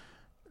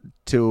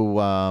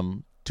two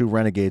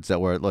renegades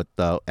that were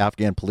the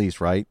Afghan police,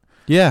 right?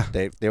 Yeah.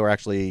 They were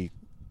actually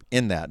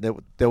in that.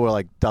 They were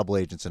like double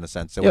agents in a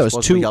sense. They Yeah, it were was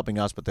supposed to be two- helping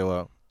us, but they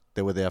were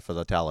there for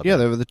the Taliban. Yeah,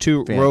 they were the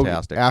two rogue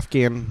Fantastic.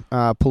 Afghan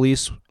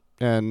police,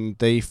 and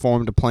they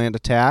formed a planned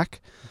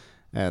attack,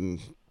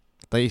 and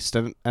they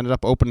ended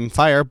up opening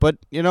fire. But,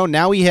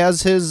 now he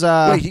has his...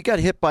 Wait, he got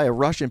hit by a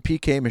Russian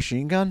PK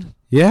machine gun?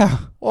 Yeah.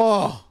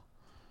 Oh,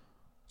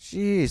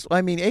 jeez.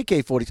 I mean,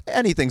 AK-40,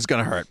 anything's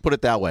going to hurt. Put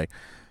it that way.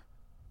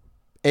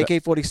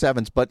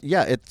 AK-47s, but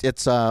yeah,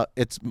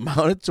 it's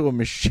mounted to a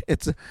machine.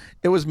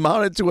 It was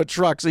mounted to a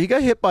truck, so he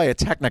got hit by a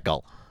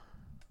technical.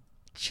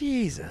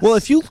 Jesus. Well,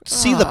 if you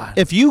see God.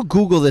 if you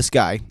Google this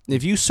guy,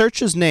 if you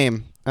search his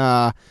name,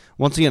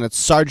 once again, it's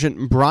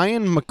Sergeant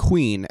Brian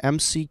McQueen,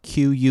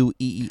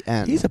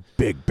 McQueen. He's a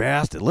big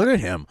bastard. Look at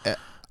him.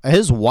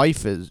 His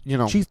wife is,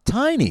 She's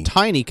tiny.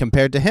 tiny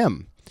compared to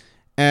him,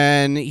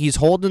 and he's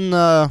holding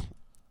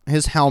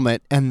his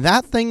helmet, and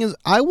that thing is,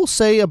 I will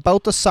say,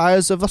 about the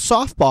size of a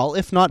softball,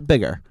 if not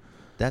bigger,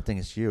 That thing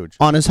is huge.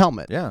 on his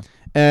helmet. Yeah.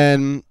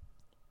 And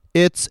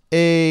it's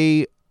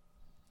a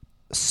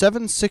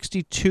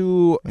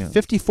 7.62 Yeah.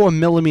 54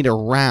 millimeter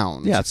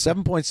round. Yeah, it's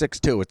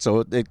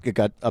 7.62. It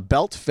got a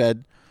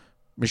belt-fed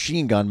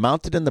machine gun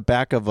mounted in the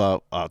back of a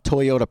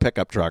Toyota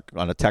pickup truck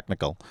on a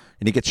technical,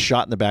 and he gets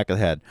shot in the back of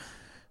the head.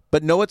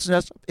 But no,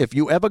 if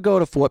you ever go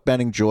to Fort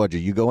Benning, Georgia,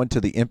 you go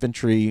into the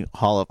Infantry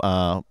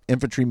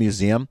Infantry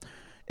Museum,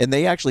 and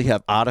they actually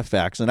have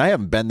artifacts. And I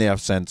haven't been there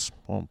since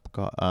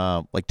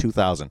like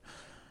 2000.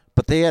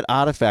 But they had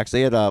artifacts.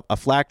 They had a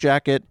flak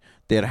jacket,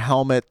 they had a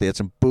helmet, they had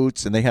some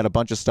boots, and they had a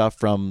bunch of stuff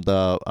from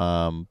the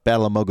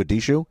Battle of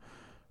Mogadishu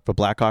for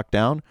Black Hawk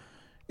Down.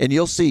 And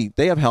you'll see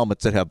they have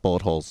helmets that have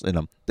bullet holes in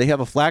them. They have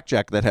a flak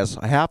jacket that has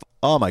half.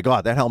 Oh my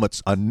God, that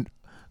helmet's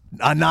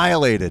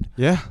annihilated.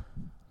 Yeah.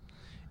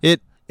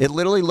 It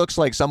literally looks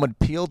like someone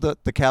peeled the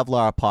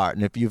Kevlar apart.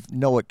 And if you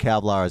know what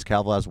Kevlar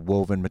is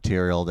woven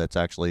material that's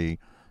actually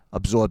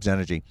absorbs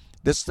energy.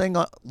 This thing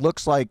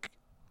looks like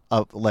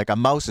a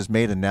mouse has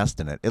made a nest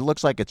in it. It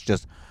looks like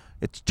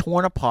it's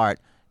torn apart,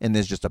 and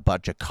there's just a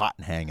bunch of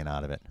cotton hanging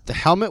out of it. The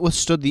helmet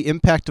withstood the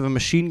impact of a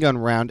machine gun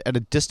round at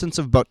a distance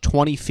of about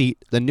 20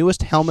 feet. The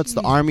newest helmets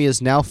the Army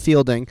is now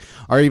fielding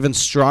are even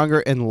stronger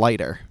and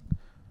lighter.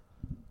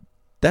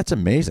 That's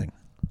amazing.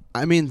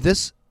 I mean,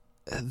 this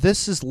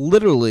is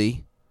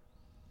literally...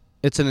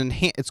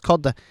 It's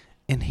called the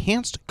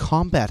Enhanced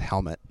Combat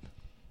Helmet.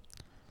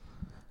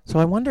 So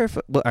I wonder if,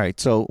 all right,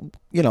 so,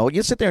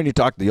 you sit there and you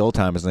talk to the old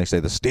timers and they say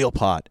the steel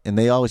pot, and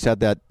they always had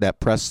that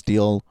pressed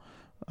steel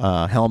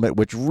helmet,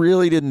 which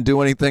really didn't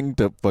do anything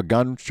for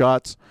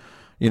gunshots,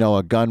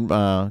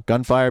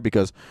 gunfire,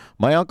 because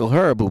my Uncle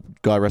Herb, who,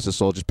 God rest his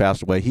soul, just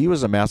passed away, he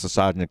was a master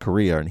sergeant in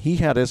Korea, and he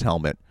had his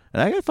helmet,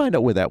 and I got to find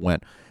out where that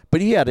went. But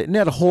he had it, and it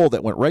had a hole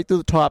that went right through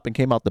the top and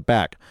came out the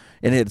back,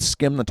 and it had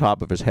skimmed the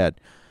top of his head.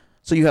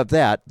 So you have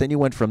that. Then you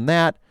went from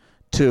that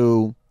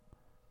to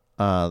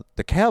the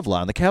Kevlar.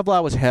 And the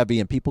Kevlar was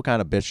heavy, and people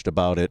kind of bitched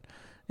about it.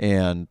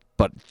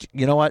 But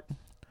you know what?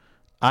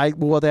 I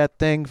wore that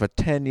thing for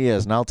 10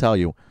 years, and I'll tell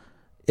you,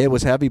 it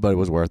was heavy, but it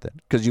was worth it.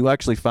 Because you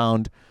actually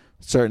found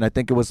I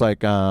think it was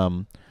like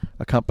a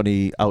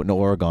company out in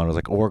Oregon. It was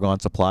like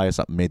Oregon Supply or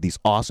something, made these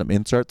awesome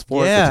inserts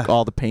for it. Yeah. It's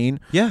all the pain.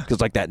 Yeah.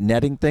 Because like that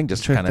netting thing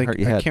just kind of hurt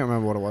your head. I can't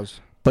remember what it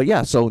was. But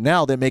yeah, so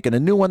now they're making a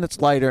new one that's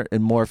lighter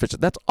and more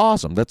efficient. That's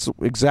awesome. That's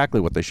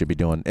exactly what they should be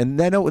doing. And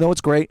then know what's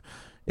great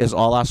is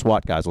all our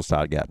SWAT guys will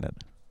start getting it,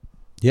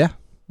 Yeah.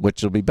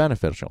 which will be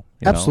beneficial.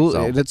 Absolutely.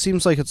 So, And it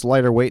seems like it's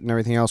lighter weight and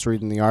everything else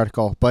reading the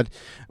article. But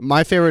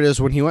my favorite is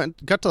when he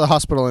got to the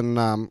hospital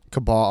in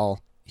Kabul,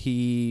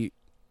 he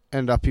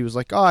was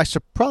like, oh, I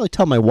should probably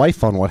tell my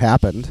wife on what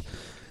happened.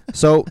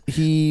 So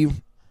he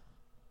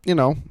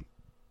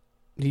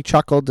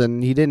chuckled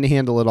and he didn't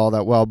handle it all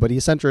that well, but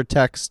he sent her a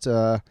text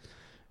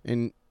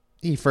and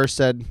he first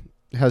said,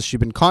 has she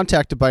been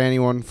contacted by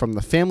anyone from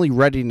the family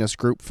readiness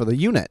group for the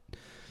unit?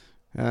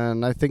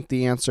 And I think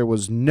the answer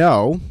was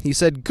no. He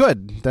said,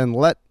 good, then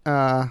let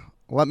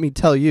me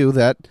tell you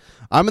that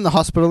I'm in the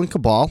hospital in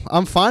Kabul.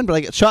 I'm fine, but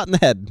I get shot in the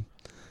head.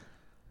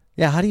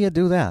 yeah, how do you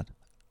do that?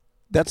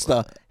 That's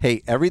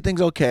hey,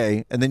 everything's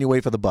okay, and then you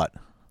wait for the but.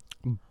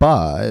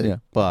 But Yeah,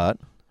 but.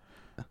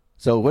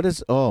 So what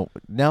is,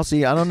 now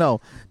see, I don't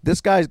know.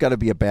 This guy's got to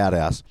be a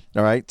badass,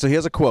 all right? So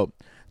here's a quote.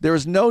 There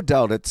is no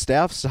doubt that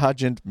Staff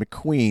Sergeant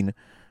McQueen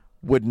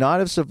would not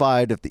have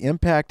survived if the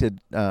impact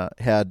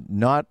had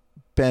not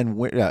been,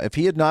 if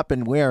he had not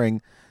been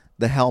wearing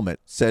the helmet,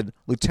 said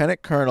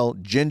Lieutenant Colonel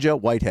Ginger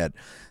Whitehead.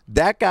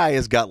 That guy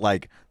has got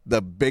like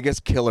the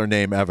biggest killer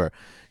name ever.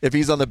 If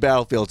he's on the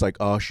battlefield, it's like,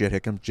 oh shit, here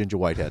comes Ginger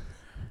Whitehead.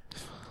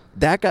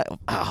 That guy,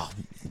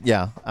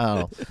 yeah, I don't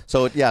know.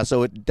 So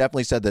it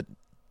definitely said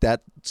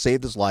that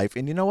saved his life.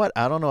 And you know what?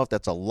 I don't know if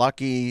that's a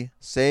lucky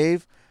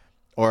save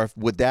or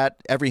would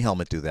every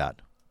helmet do that?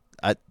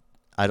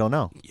 I don't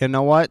know. you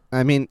know what?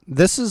 I mean,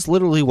 this is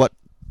literally what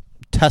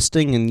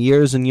testing and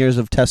years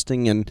of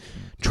testing and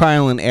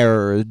trial and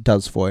error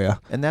does for you.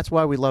 And that's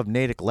why we love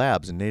Natick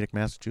Labs in Natick,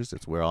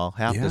 Massachusetts, where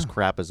half this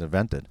crap is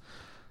invented.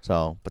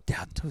 So, but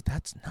yeah, dude,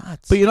 that's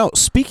nuts. But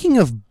speaking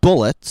of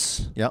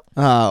bullets, Yep.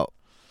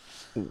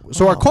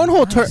 So our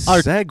cornhole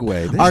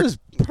segue. This is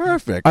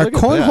perfect. Our Look at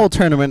cornhole that.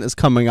 tournament is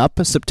coming up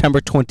September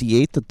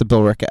 28th at the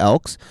Billerica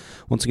Elks.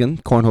 Once again,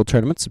 cornhole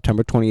tournament,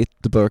 September 28th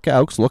at the Billerica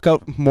Elks. Look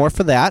out more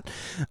for that.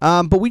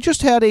 But we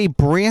just had a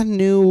brand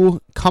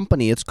new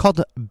company. It's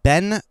called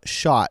Ben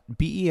Shot,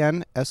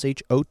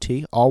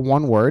 BenShot, all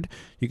one word.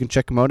 You can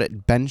check them out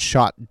at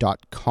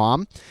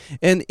benshot.com.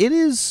 And it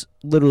is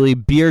literally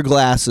beer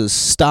glasses,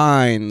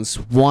 steins,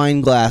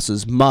 wine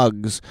glasses,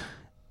 mugs,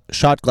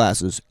 shot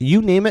glasses,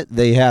 you name it,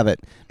 they have it.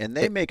 And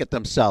they make it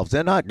themselves.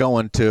 They're not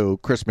going to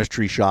Christmas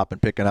tree shop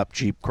and picking up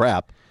cheap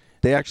crap.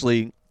 They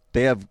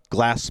have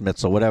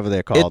glassmiths or whatever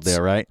they're called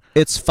there, right?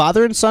 It's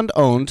father and son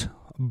owned,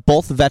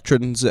 both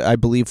veterans, I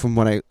believe, from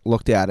when I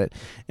looked at it.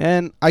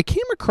 And I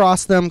came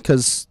across them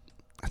because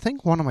I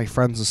think one of my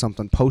friends or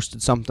something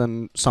posted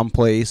something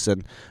someplace,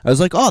 and I was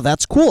like, oh,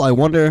 that's cool. I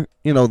wonder,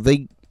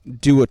 they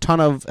do a ton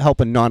of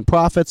helping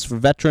nonprofits for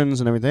veterans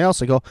and everything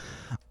else. I go,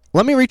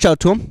 let me reach out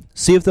to them,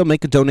 see if they'll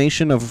make a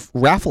donation of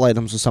raffle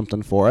items or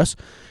something for us.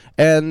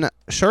 And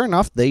sure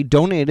enough, they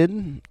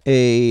donated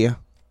a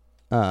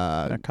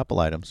couple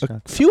items.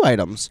 A few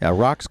items. Yeah, a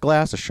rocks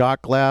glass, a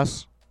shot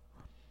glass.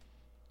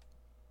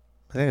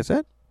 I think that's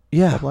it.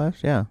 Yeah. Glass?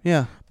 Yeah.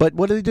 Yeah. But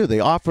what do?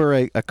 They offer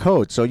a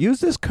code. So use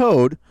this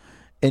code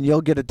and you'll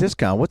get a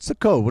discount. What's the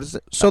code? What is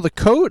it? So the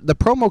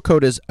promo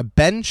code is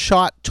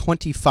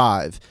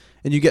BenShot25.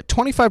 And you get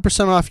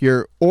 25% off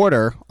your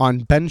order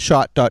on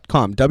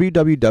benshot.com,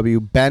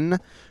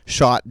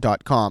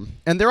 www.benshot.com.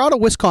 And they're out of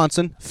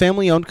Wisconsin,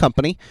 family-owned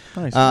company,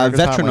 Nice.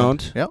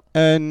 veteran-owned. Yep.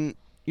 And,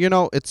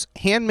 it's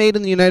handmade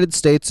in the United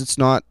States. It's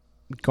not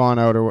gone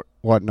out or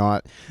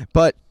whatnot.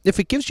 But if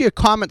it gives you a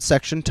comment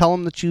section, tell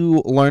them that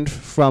you learned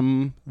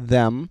from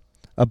them,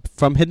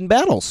 from Hidden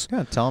Battles.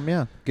 Yeah, tell them,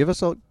 yeah.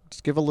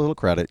 Just give a little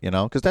credit,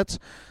 because that's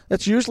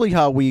usually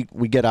how we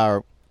get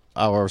our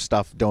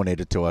stuff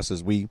donated to us,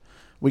 is we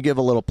give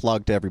a little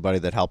plug to everybody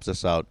that helps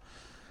us out.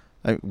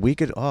 We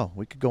could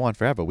go on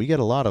forever. We get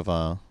a lot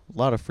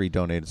of free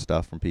donated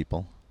stuff from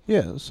people.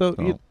 Yeah. So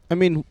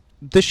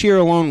this year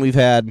alone we've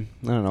had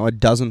a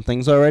dozen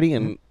things already,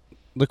 and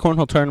the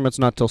cornhole tournament's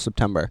not till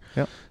September.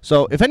 Yep.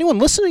 So if anyone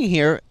listening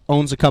here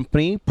owns a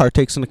company,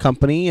 partakes in a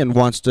company, and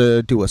wants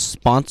to do a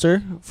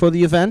sponsor for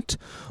the event,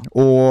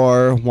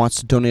 or wants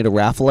to donate a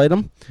raffle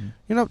item,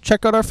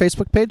 check out our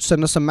Facebook page,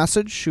 send us a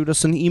message, shoot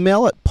us an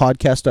email at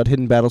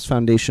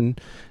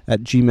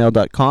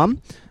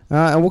podcast.hiddenbattlesfoundation@gmail.com,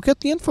 and we'll get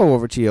the info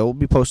over to you. We'll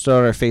be posted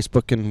on our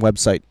Facebook and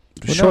website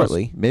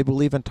shortly. Maybe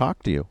we'll even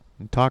talk to you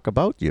and talk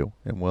about you,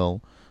 and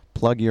we'll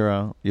plug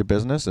your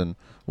business, and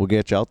we'll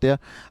get you out there.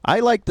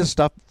 I like this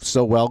stuff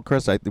so well,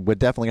 Chris. We're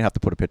definitely going to have to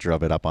put a picture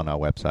of it up on our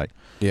website.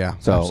 Yeah,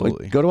 so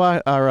absolutely. Go to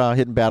our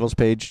Hidden Battles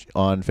page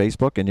on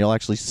Facebook, and you'll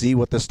actually see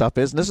what this stuff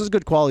is. And this is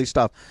good quality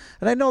stuff.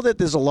 And I know that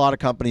there's a lot of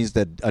companies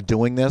that are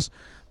doing this,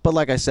 but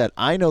like I said,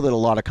 I know that a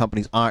lot of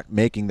companies aren't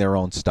making their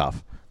own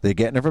stuff. They're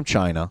getting it from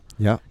China.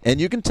 Yeah.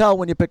 And you can tell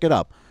when you pick it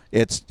up.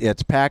 It's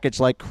packaged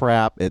like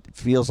crap. It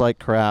feels like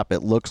crap.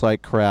 It looks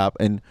like crap.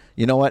 And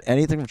you know what?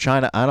 Anything from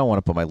China, I don't want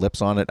to put my lips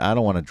on it. I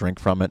don't want to drink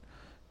from it.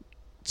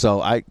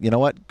 So you know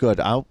what? Good.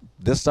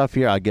 This stuff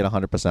here, I get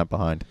 100%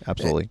 behind.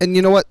 Absolutely. And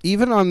you know what?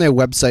 Even on their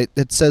website,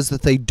 it says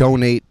that they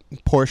donate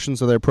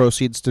portions of their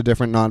proceeds to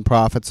different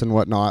nonprofits and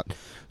whatnot.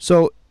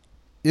 So,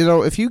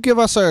 if you give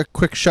us a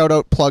quick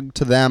shout-out plug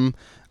to them,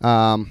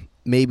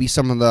 maybe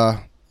some of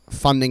the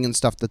funding and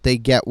stuff that they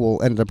get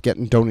will end up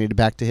getting donated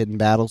back to Hidden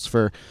Battles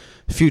for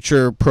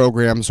future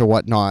programs or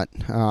whatnot.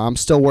 I'm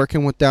still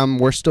working with them.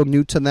 We're still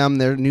new to them.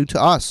 They're new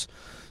to us.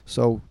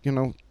 So,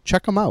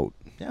 check them out.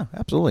 Yeah,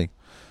 absolutely.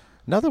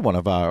 Another one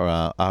of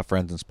our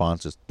friends and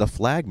sponsors, the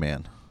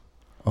Flagman.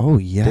 Oh,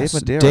 yes.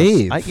 Dave Medeiros.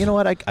 Dave. You know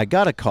what? I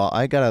got to call.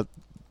 I got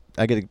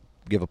to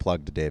give a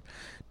plug to Dave.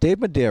 Dave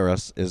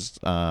Medeiros is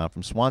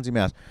from Swansea,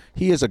 Mass.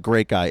 He is a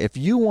great guy. If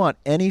you want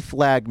any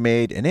flag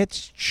made, and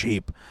it's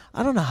cheap,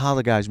 I don't know how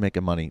the guy's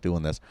making money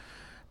doing this,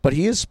 but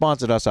he has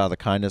sponsored us out of the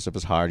kindness of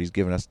his heart. He's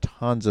given us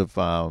tons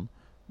of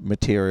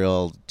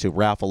material to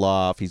raffle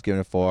off. He's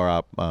given it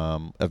for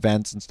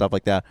events and stuff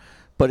like that.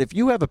 But if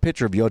you have a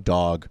picture of your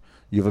dog,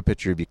 you have a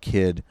picture of your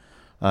kid,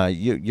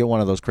 you're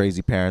one of those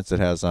crazy parents that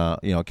has a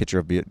picture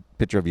of your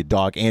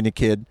dog and your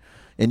kid,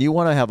 and you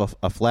want to have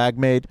a flag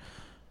made,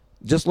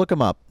 just look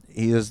him up.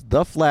 He is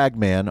the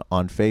Flagman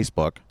on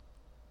Facebook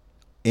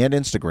and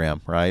Instagram,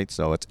 right?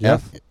 So it's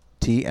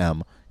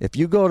FTM. If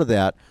you go to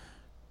that,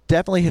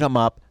 definitely hit him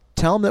up.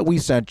 Tell him that we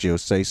sent you.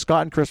 Say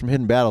Scott and Chris from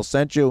Hidden Battles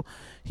sent you.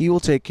 He will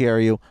take care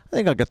of you. I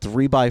think like a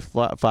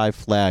 3x5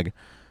 flag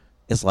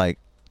is like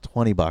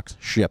 $20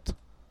 shipped.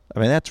 I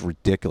mean, that's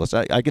ridiculous.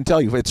 I can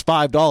tell you it's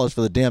 $5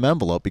 for the damn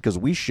envelope because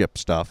we ship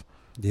stuff.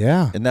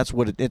 Yeah. And that's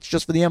what it's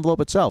just for the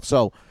envelope itself.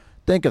 So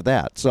think of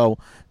that. So,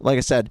 like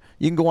I said,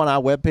 you can go on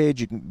our webpage.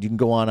 You can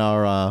go on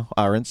our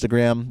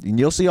Instagram, and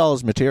you'll see all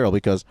his material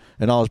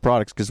and all his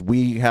products because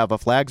we have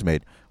flags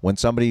made. When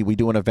we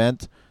do an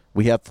event,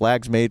 we have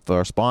flags made for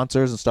our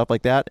sponsors and stuff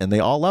like that, and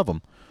they all love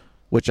them,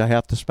 which I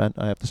have to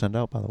send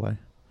out, by the way.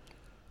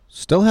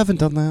 Still haven't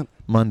done that.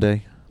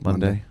 Monday.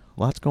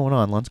 Lots going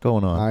on.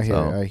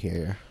 I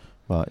hear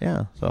you. But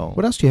yeah, so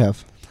What else do you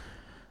have?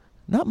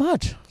 not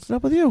much. What's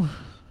up with you?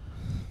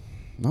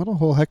 Not a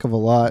whole heck of a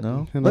lot.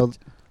 No? You know,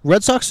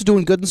 Red Sox are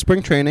doing good in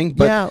spring training,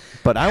 but yeah,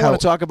 but I want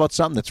to talk about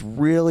something that's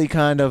really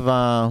kind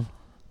of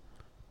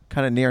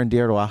near and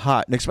dear to our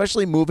heart, and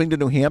especially moving to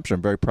New Hampshire.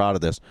 I'm very proud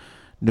of this.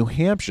 New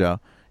Hampshire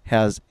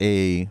has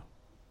a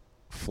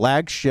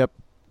flagship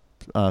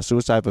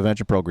suicide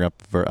prevention program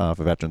for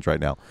veterans right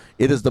now.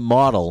 It is the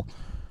model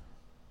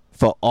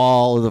for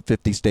all of the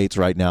 50 states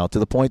right now, to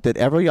the point that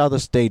every other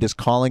state is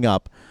calling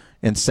up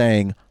and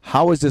saying,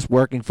 how is this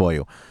working for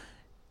you?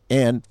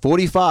 And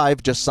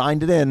 45 just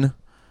signed it in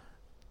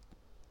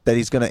that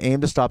he's going to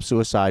aim to stop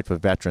suicide for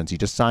veterans. He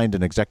just signed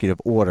an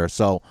executive order.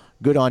 So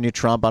good on you,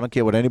 Trump. I don't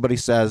care what anybody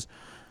says.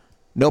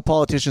 No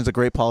politician's a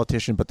great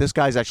politician, but this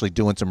guy's actually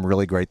doing some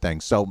really great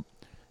things. So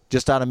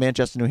just out of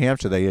Manchester, New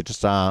Hampshire, they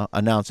just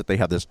announced that they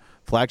have this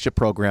flagship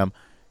program.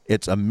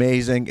 It's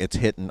amazing. It's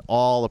hitting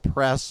all the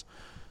press.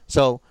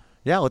 So,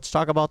 yeah, let's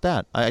talk about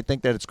that. I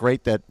think that it's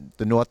great that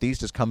the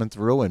Northeast is coming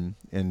through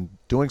and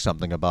doing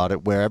something about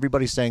it, where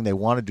everybody's saying they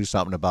want to do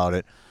something about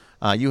it.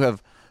 You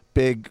have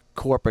big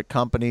corporate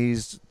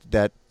companies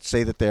that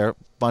say that they're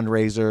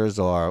fundraisers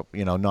or,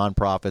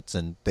 nonprofits,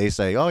 and they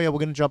say, oh, yeah, we're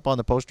going to jump on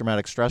the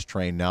post-traumatic stress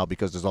train now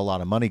because there's a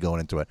lot of money going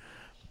into it.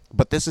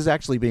 But this is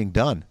actually being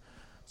done.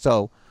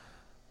 So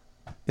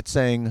it's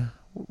saying,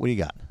 what do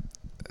you got?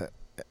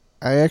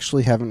 I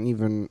actually haven't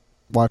even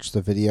watched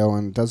the video,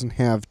 and it doesn't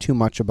have too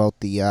much about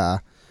the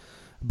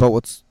about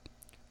what's.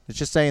 It's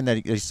just saying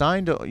that he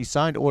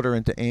signed order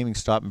into aiming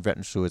stopping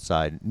veteran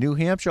suicide. New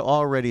Hampshire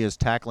already is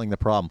tackling the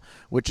problem,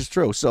 which is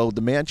true. So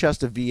the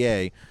Manchester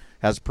VA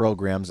has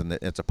programs, and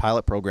it's a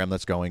pilot program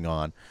that's going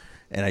on.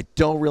 And I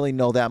don't really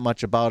know that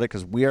much about it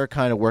because we are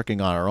kind of working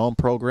on our own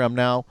program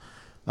now,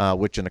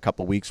 which in a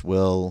couple of weeks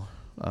we'll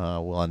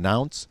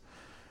announce.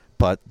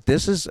 But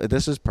this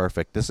is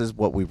perfect. This is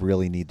what we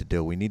really need to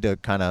do. We need to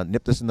kind of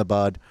nip this in the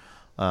bud.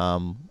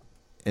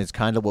 It's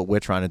kind of what we're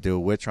trying to do.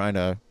 We're trying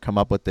to come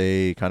up with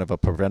a kind of a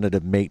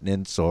preventative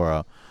maintenance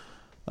or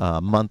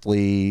a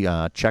monthly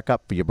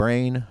checkup for your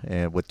brain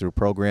and through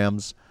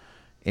programs.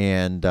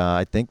 And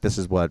I think this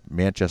is what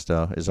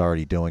Manchester is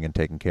already doing and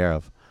taking care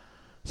of.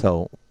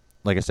 So,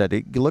 like I said,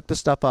 you look this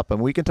stuff up, and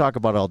we can talk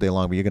about it all day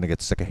long, but you're going to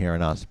get sick of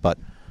hearing us. But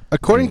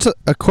according to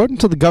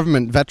the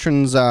government,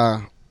 veterans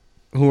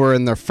who are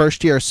in their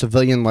first year of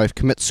civilian life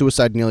commit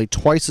suicide nearly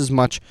twice as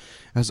much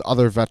as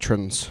other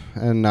veterans,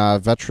 and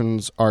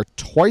veterans are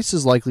twice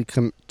as likely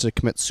to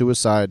commit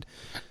suicide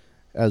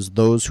as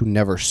those who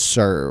never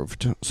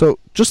served. So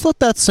just let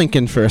that sink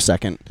in for a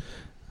second.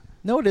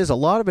 No, it is. A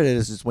lot of it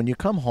is when you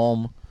come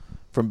home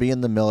from being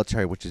in the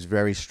military, which is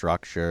very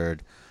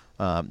structured.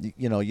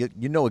 You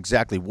know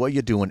exactly what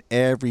you're doing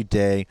every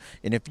day.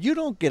 And if you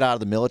don't get out of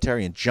the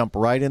military and jump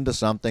right into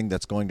something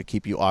that's going to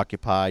keep you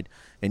occupied,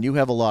 and you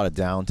have a lot of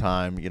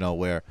downtime,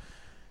 where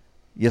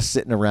you're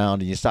sitting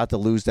around and you start to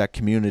lose that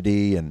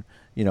community, and,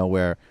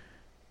 where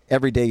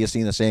every day you're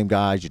seeing the same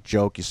guys, you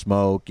joke, you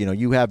smoke,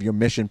 you have your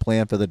mission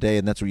plan for the day,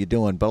 and that's what you're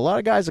doing. But a lot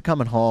of guys are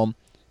coming home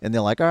and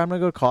they're like, all right, I'm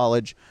going to go to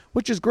college,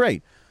 which is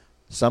great.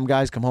 Some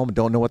guys come home and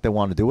don't know what they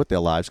want to do with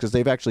their lives because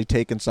they've actually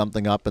taken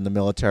something up in the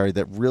military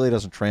that really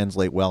doesn't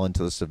translate well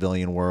into the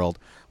civilian world,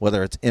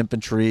 whether it's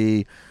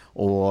infantry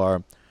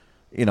or,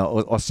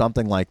 or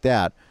something like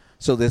that.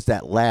 So there's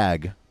that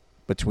lag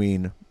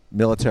between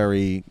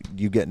military,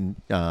 you getting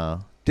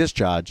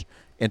discharged,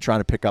 and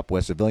trying to pick up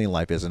where civilian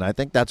life is. And I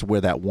think that's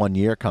where that 1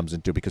 year comes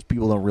into, because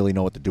people don't really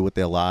know what to do with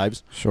their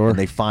lives. Sure. And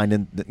they fall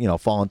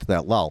into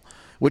that lull,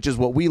 which is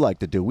what we like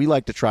to do. We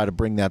like to try to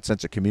bring that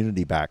sense of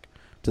community back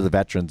to the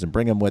veterans and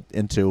bring them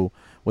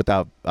with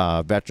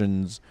our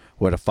veterans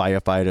who are the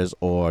firefighters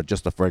or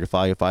just the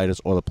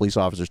firefighters or the police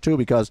officers too,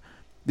 because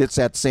it's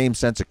that same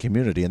sense of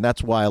community. And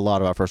that's why a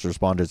lot of our first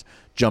responders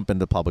jump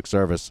into public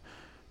service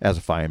as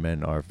a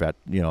fireman or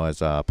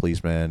as a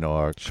policeman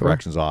or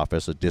corrections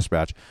officer,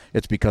 dispatch.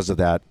 It's because of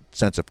that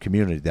sense of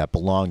community, that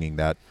belonging,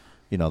 that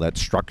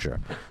structure.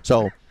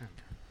 So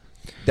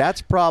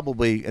that's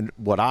probably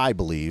what I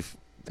believe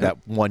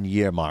that 1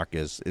 year mark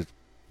is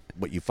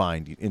what you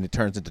find, and it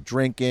turns into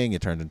drinking,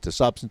 it turns into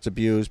substance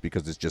abuse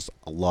because it's just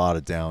a lot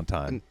of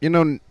downtime.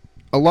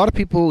 A lot of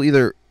people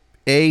either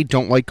A,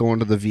 don't like going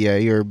to the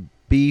VA, or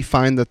B,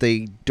 find that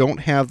they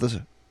don't have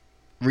the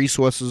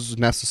resources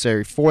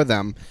necessary for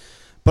them.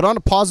 But on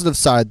a positive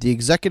side, the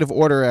executive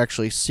order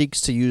actually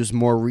seeks to use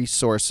more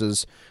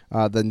resources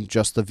than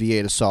just the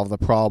VA to solve the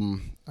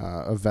problem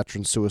of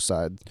veteran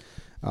suicide.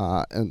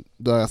 And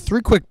the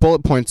 3 quick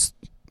bullet points,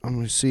 I'm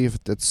going to see if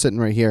it's sitting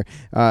right here.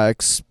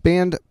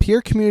 Expand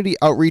peer community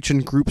outreach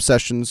and group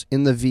sessions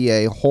in the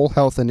VA Whole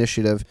Health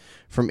Initiative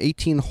from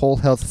 18 whole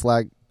health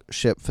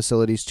flagship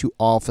facilities to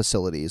all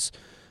facilities.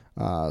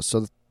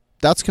 So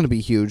that's going to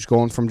be huge,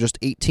 going from just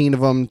 18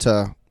 of them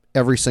to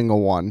every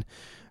single one.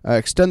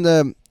 Extend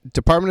the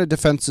Department of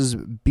Defense's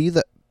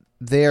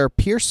their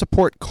peer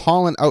support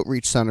call-in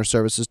outreach center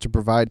services to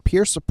provide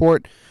peer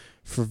support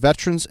for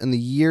veterans in the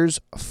years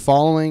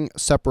following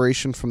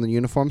separation from the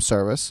uniformed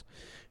service.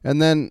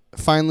 And then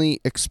finally,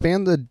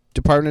 expand the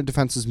Department of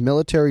Defense's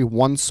Military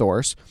One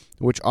Source,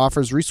 which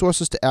offers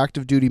resources to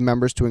active duty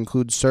members to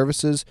include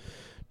services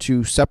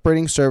to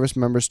separating service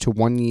members to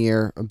 1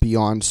 year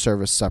beyond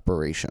service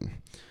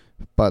separation.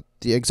 But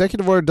the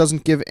executive order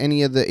doesn't give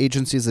any of the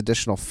agencies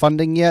additional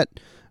funding yet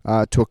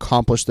to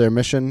accomplish their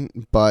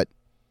mission, but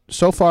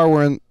so far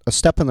we're in a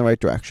step in the right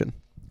direction.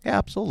 Yeah,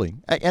 absolutely.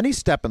 Any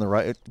step in the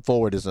right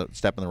forward is a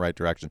step in the right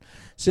direction.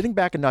 Sitting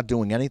back and not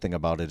doing anything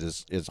about it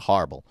is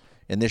horrible.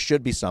 And there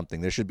should be something.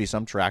 There should be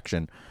some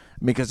traction,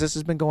 because this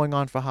has been going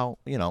on for how,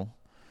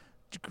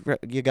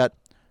 you got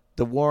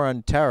the war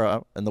on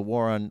terror and the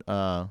war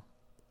on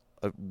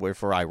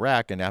for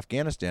Iraq and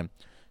Afghanistan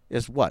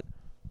is what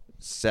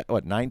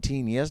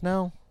 19 years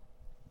now?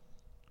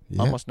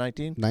 Yeah. Almost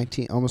 19?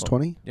 19, almost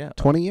 20? Yeah.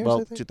 20 years,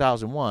 Well, I think?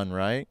 2001,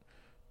 right?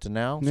 To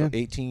now? Yeah. So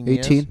 18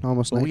 years? 18,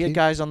 almost Well, 19. we had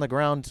guys on the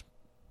ground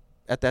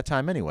at that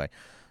time anyway.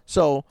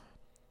 So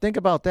think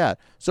about that.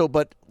 So,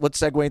 but let's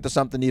segue into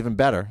something even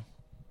better.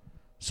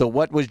 So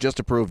what was just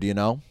approved, do you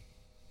know?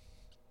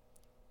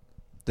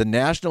 The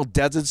National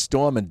Desert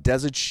Storm and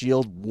Desert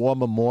Shield War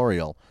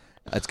Memorial.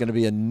 It's going to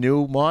be a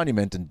new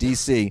monument in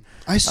D.C.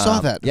 I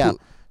saw that. Yeah.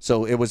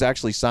 So it was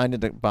actually signed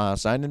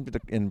and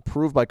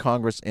approved by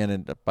Congress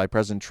and by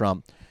President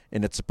Trump,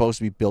 and it's supposed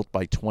to be built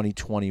by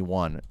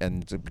 2021,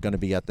 and it's going to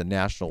be at the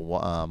National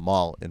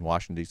Mall in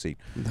Washington, D.C.,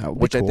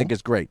 which cool. I think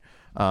is great.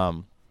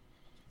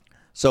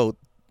 So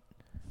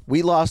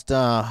we lost,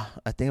 I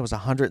think it was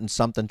 100 and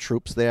something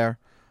troops there,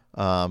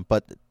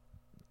 but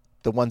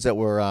the ones that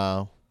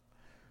were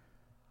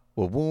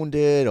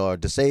wounded or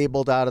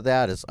disabled out of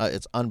that is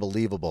it's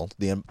unbelievable,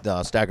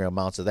 the staggering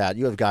amounts of that.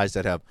 You have guys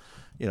that have,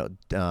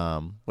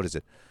 what is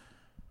it?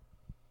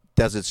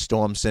 Desert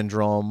storm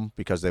syndrome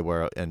because they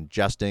were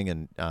ingesting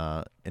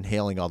and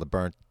inhaling all the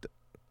burnt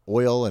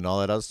oil and all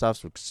that other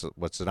stuff.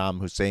 What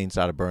Saddam Hussein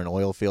started burning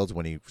oil fields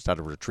when he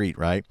started to retreat,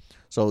 right?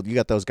 So you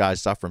got those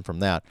guys suffering from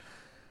that.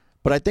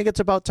 But I think it's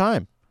about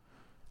time.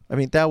 I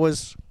mean, that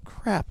was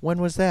crap. When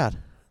was that?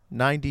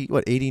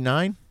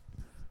 89?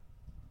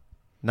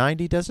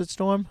 90 Desert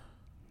Storm?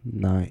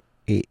 90?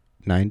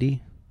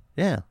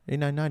 Yeah,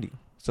 89, 90.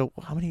 So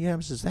how many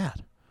years is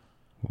that?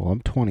 Well,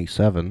 I'm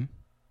 27.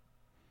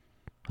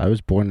 I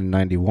was born in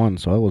 91,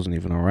 so I wasn't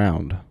even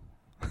around.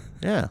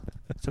 Yeah,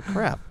 so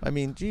crap. I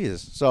mean,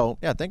 Jesus. So,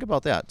 yeah, think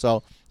about that.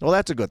 So, well,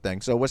 that's a good thing.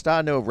 So we're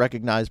starting to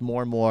recognize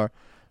more and more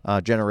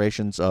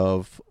generations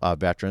of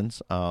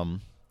veterans.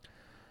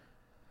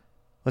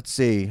 Let's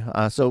see.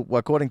 So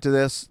according to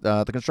this,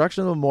 the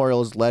construction of the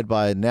memorial is led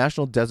by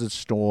National Desert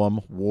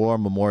Storm War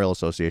Memorial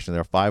Association.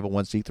 They're a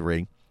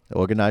 501c3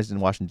 organized in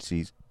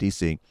Washington,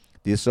 D.C.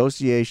 The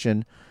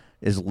association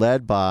is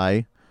led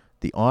by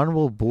the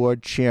Honorable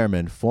Board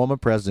Chairman, former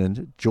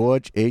President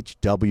George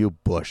H.W.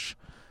 Bush.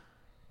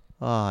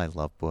 Oh, I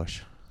love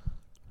Bush.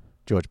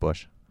 George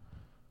Bush.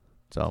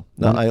 So,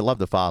 no, I love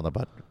the father,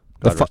 but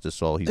God rest his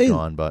soul, he's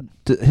gone. But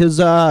his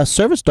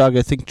service dog,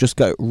 I think, just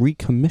got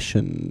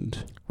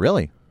recommissioned.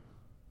 Really?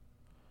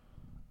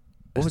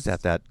 What was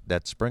that?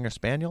 That Springer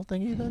Spaniel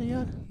thingy that he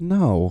had?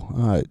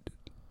 No,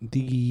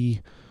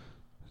 the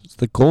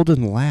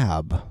Golden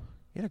Lab.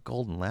 He had a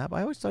Golden Lab?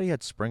 I always thought he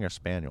had Springer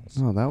Spaniels.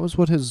 No, that was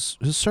what his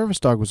service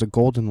dog was, a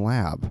Golden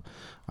Lab,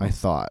 I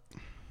thought.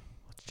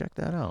 Let's check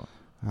that out.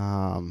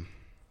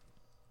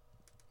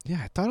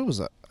 Yeah, I thought it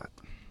was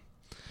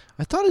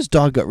I thought his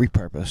dog got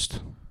repurposed.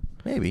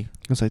 Maybe.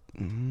 Because Let's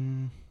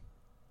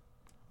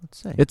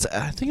see.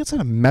 I think it's at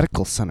a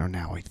medical center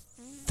now, I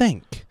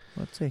think.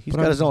 Let's see. He's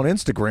got his own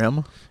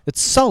Instagram.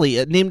 It's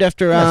Sully, named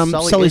after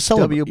Sully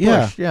Sullivan.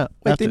 Bush. Yeah.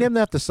 Wait, they named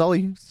after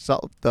Sully,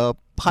 the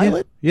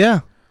pilot?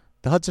 Yeah.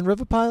 The Hudson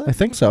River pilot? I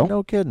think so.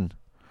 No kidding.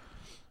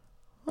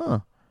 Huh.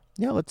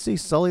 Yeah, let's see.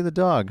 Sully the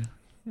dog.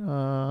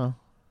 In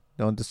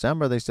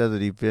December they said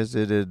that he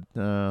visited.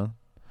 The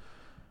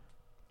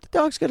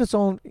dog's got its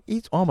own.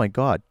 Oh my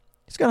God,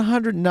 he's got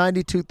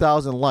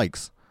 192,000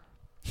 likes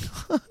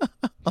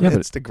on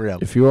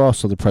Instagram. If you were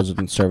also the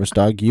president's service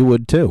dog, you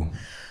would too.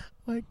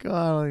 My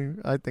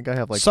God, I think I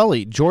have like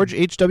Sully, George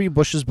H.W.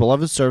 Bush's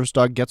beloved service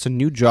dog, gets a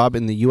new job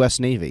in the U.S.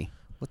 Navy.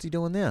 What's he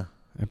doing there?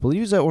 I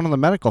believe he's at one of the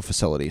medical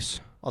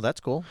facilities. Oh,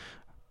 that's cool.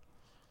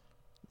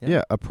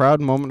 Yeah, a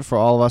proud moment for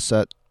all of us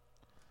at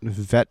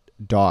Vet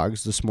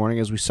Dogs this morning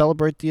as we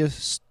celebrate the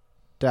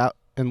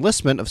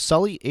enlistment of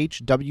Sully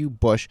H.W.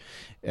 Bush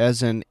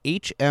as an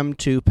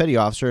HM2 petty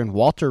officer and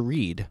Walter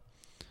Reed,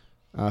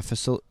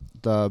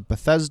 the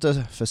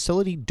Bethesda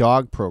Facility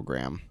Dog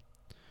Program.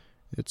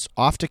 It's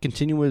off to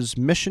continue his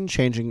mission,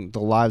 changing the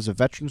lives of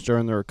veterans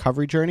during their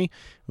recovery journey.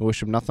 We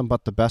wish him nothing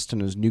but the best in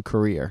his new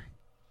career.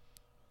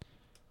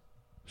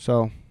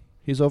 So,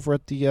 he's over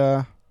at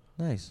the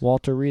nice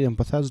Walter Reed in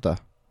Bethesda.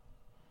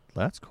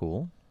 That's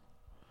cool.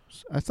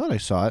 I thought I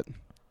saw it.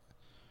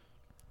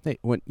 Hey,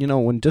 when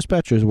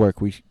dispatchers work,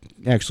 we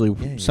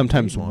actually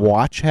sometimes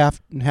watch half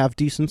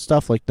decent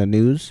stuff like the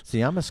news.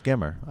 See, I'm a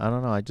skimmer. I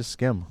don't know. I just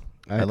skim.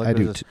 I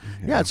do too.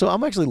 Yeah, so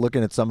I'm actually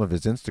looking at some of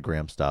his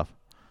Instagram stuff.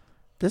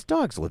 This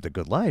dog's lived a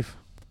good life.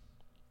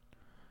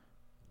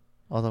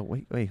 Although,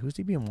 wait, who's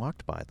he being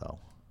walked by though?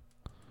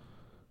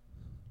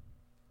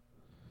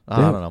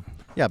 I don't know.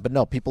 Yeah, but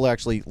no, people are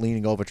actually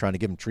leaning over trying to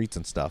give him treats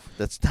and stuff.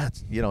 That's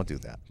you don't do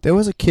that. There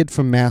was a kid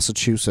from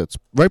Massachusetts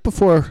right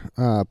before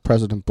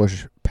President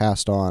Bush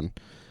passed on.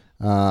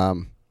 There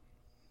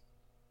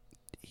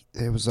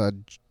was a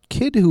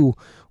kid who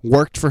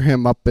worked for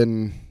him up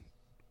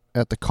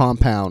at the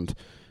compound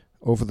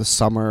over the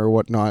summer or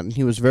whatnot, and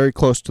he was very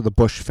close to the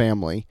Bush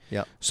family.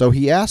 Yeah. So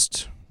he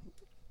asked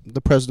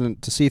the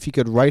president to see if he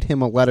could write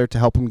him a letter to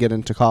help him get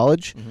into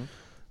college.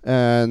 Mm-hmm.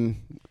 And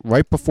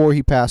right before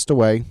he passed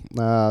away,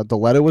 the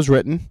letter was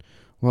written.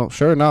 Well,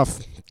 sure enough,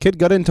 kid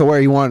got into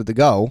where he wanted to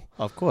go.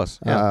 Of course,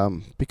 yeah.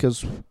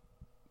 Because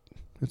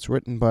it's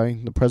written by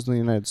the President of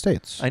the United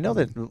States. I know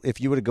that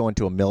if you were to go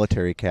into a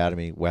military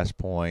academy, West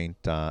Point,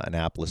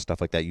 Annapolis,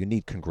 stuff like that, you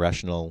need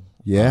congressional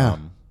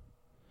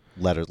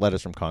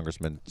letters from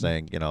congressmen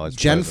saying,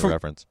 as a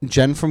reference.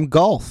 Jen from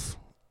Gulf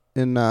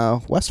in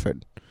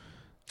Westford.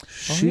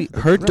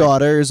 Her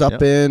daughter is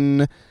up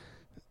in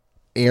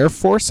Air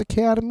Force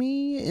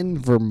Academy in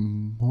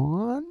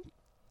Vermont,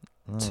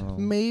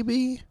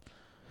 maybe.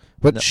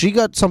 But she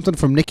got something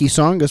from Nikki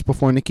Songus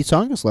before Nikki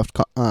Songus left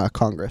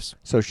Congress.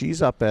 So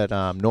she's up at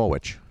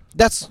Norwich.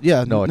 That's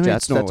Norwich.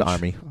 That's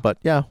Army. But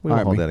yeah, we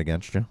won't hold that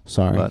against you.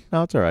 Sorry, but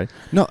no, it's all right.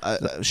 No,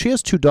 she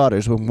has two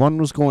daughters. One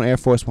was going Air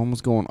Force, one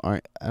was going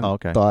Army.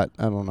 Okay. I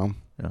don't know.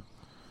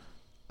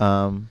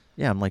 Yeah.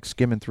 Yeah, I'm like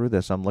skimming through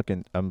this. We're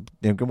going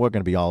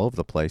to be all over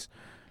the place.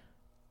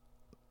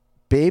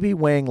 Baby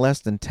weighing less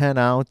than 10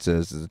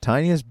 ounces, the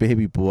tiniest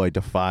baby boy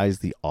defies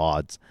the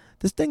odds.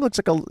 This thing looks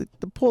like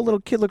the poor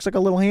little kid looks like a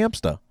little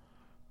hamster.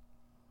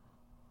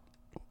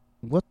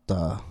 What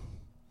the?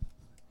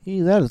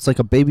 It's like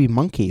a baby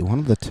monkey, one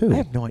of the two. I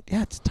have no idea.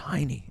 Yeah, it's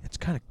tiny. It's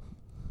kind of.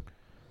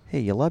 Hey,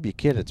 you love your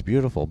kid. It's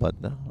beautiful, but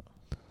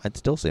I'd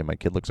still say my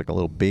kid looks like a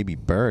little baby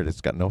bird.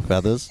 It's got no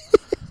feathers.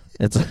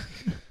 It's.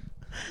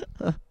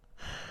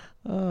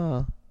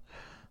 Oh.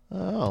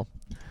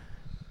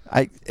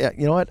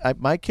 You know what?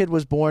 My kid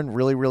was born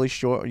really, really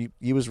short.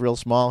 He was real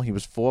small. He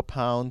was 4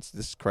 pounds.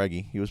 This is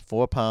Craigie. He was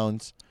 4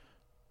 pounds,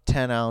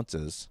 10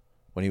 ounces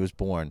when he was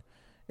born,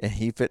 and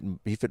he fit in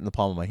the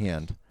palm of my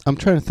hand. I'm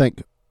trying to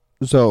think.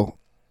 So,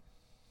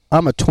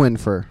 I'm a twin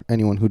for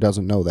anyone who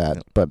doesn't know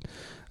that, but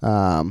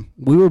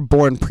we were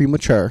born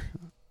premature,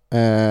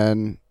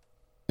 and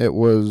it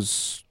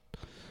was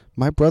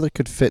my brother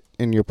could fit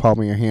in your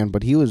palm of your hand,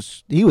 but he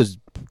was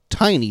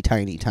tiny.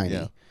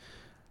 Yeah.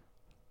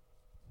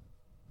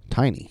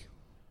 Tiny.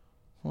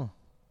 Huh.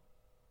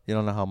 You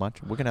don't know how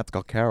much? We're going to have to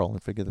call Carol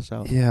and figure this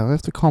out. Yeah, I'll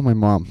have to call my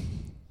mom.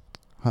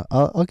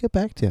 I'll get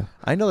back to you.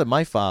 I know that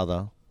my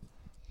father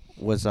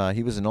he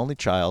was an only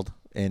child,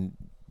 and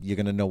you're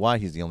going to know why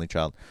he's the only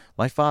child.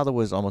 My father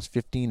was almost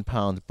 15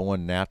 pounds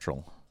born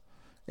natural.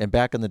 And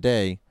back in the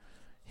day,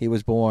 he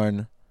was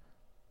born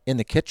in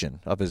the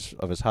kitchen of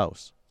his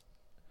house.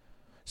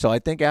 So I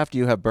think after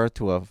you have birth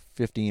to a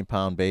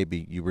 15-pound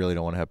baby, you really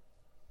don't want to have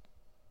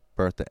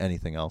birth to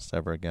anything else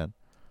ever again.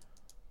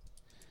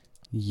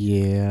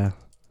 Yeah.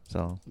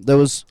 So there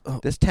was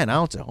this 10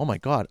 ounces. Oh my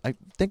God!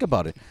 Think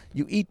about it.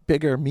 You eat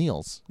bigger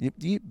meals. You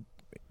eat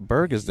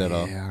burgers that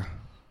are. Yeah.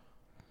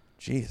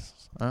 Jesus.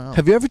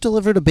 Have you ever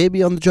delivered a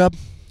baby on the job?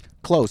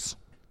 Close.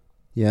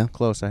 Yeah.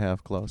 Close. I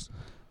have close.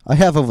 I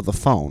have over the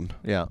phone.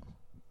 Yeah.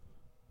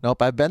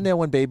 Nope. I've been there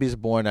when babies are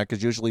born.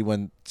 Because usually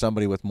when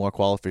somebody with more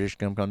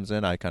qualification comes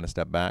in, I kind of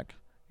step back.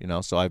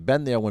 So I've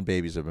been there when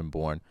babies have been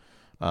born.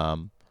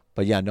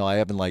 But yeah, no, I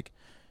haven't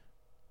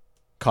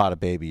caught a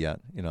baby yet.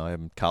 I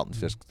haven't Carlton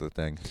Fisked the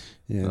thing.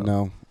 Yeah, so.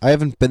 No. I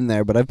haven't been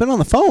there, but I've been on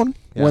the phone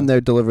when they're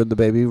delivered the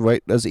baby,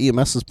 right as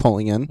EMS is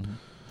pulling in. Mm-hmm.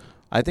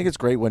 I think it's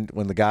great when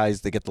the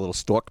guys, they get the little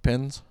stork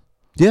pins.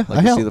 Yeah,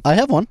 I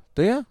have one.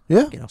 Do you?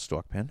 Yeah.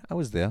 Stork pin. I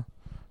was there.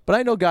 But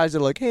I know guys that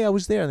are like, hey, I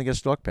was there, and they get a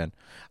stork pin.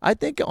 I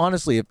think,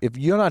 honestly, if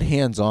you're not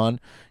hands-on,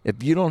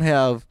 if you don't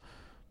have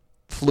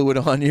fluid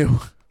on you...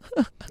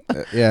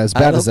 yeah, as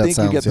bad as that sounds.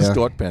 I don't think you get the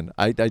stork pin.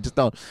 I just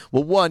don't.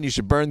 Well, one, you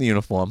should burn the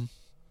uniform,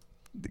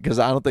 because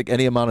I don't think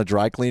any amount of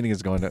dry cleaning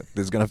is going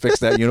to fix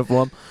that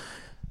uniform.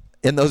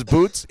 In those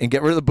boots, and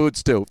get rid of the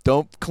boots too.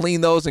 Don't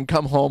clean those and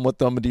come home with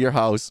them into your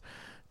house.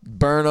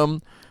 Burn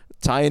them,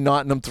 tie a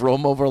knot in them, throw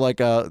them over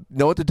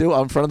know what to do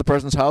out in front of the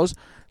person's house?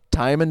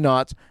 Tie them in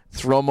knots,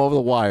 throw them over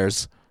the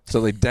wires so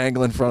they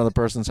dangle in front of the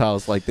person's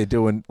house like they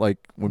do when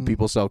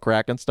people sell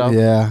crack and stuff.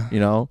 Yeah.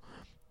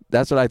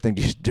 That's what I think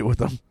you should do with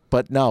them.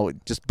 But no,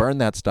 just burn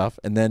that stuff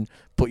and then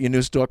put your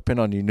new stork pin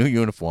on your new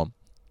uniform.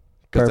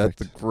 Because that's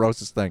the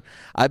grossest thing.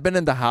 I've been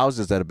into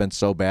houses that have been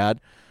so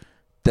bad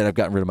that I've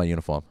gotten rid of my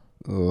uniform.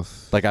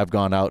 Oof. I've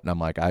gone out and I'm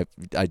like, I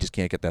just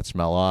can't get that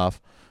smell off.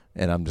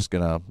 And I'm just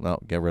going to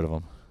get rid of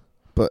them.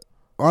 But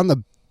on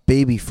the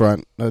baby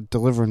front,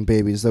 delivering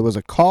babies, there was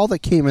a call that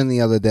came in the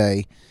other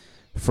day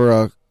for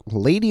a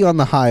lady on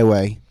the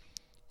highway,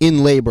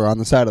 in labor on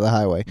the side of the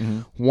highway.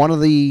 Mm-hmm. One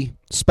of the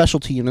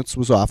specialty units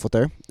was off with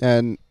her.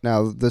 And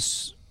now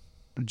this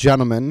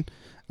gentleman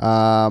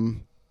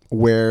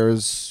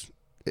wears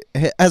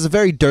has a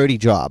very dirty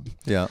job.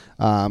 Yeah.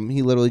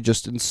 He literally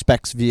just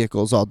inspects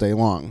vehicles all day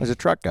long. He's a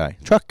truck guy.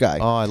 Truck guy.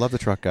 Oh, I love the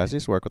truck guys. I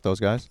used to work with those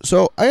guys.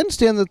 So I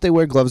understand that they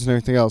wear gloves and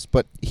everything else,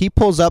 but he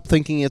pulls up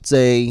thinking it's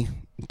a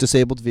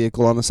disabled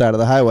vehicle on the side of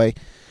the highway.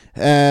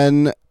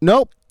 And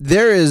nope,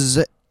 there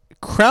is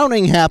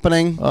crowning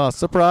happening Oh,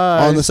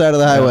 surprise. on the side of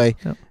the highway.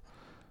 Yeah.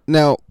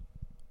 Now,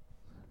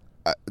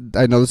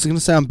 I know this is going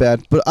to sound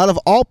bad, but out of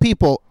all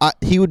people,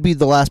 he would be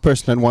the last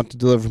person I'd want to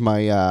deliver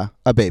my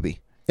a baby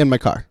in my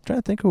car. I'm trying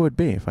to think who it would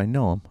be if I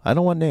know him. I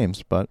don't want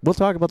names, but we'll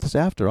talk about this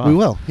after all. We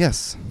will,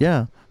 yes.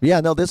 Yeah. Yeah,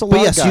 no, there's a But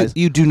lot yes, of guys.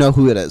 you do know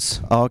who it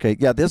is. Oh, okay.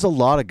 Yeah, there's a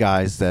lot of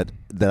guys that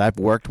I've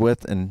worked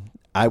with, and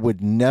I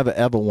would never,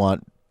 ever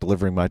want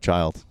delivering my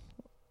child.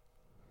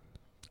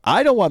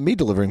 I don't want me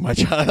delivering my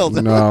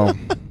child. No.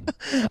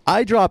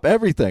 I drop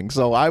everything,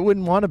 so I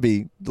wouldn't want to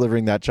be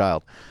delivering that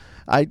child.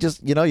 I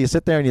just, you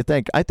sit there and you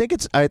think. I think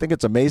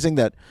it's amazing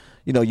that,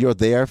 you're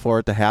there for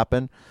it to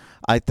happen.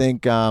 I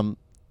think the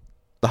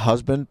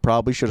husband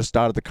probably should have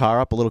started the car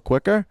up a little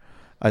quicker.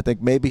 I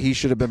think maybe he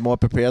should have been more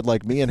prepared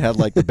like me and had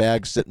like the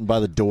bag sitting by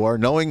the door,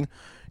 knowing,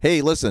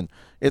 hey, listen,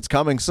 it's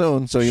coming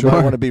soon, so you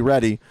might want to be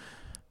ready.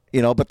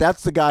 But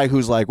that's the guy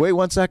who's like, wait,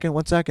 one second,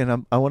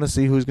 I want to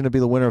see who's going to be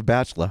the winner of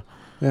Bachelor.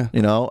 Yeah.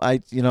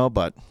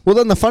 But Well,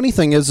 then the funny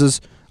thing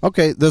is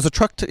okay, there's a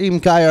truck team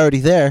guy already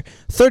there.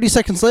 30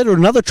 seconds later,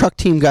 another truck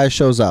team guy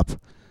shows up.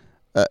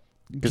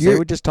 Because they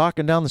were just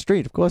talking down the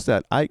street. Of course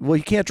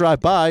you can't drive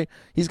by.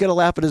 He's got to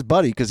laugh at his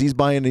buddy because he's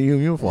buying a new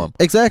uniform.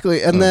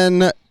 Exactly. And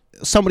then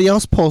somebody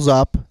else pulls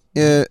up.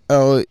 I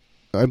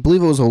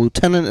believe it was a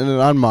lieutenant and an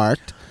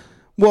unmarked.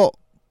 Well,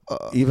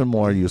 even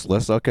more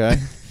useless. Okay.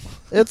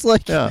 it's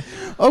like, Yeah.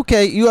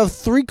 okay, you have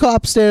 3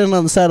 cops standing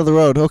on the side of the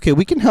road. Okay,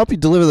 we can help you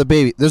deliver the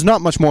baby. There's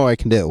not much more I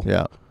can do.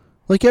 Yeah.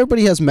 Like,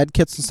 everybody has med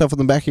kits and stuff in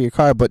the back of your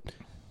car, but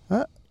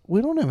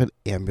we don't have an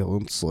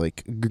ambulance,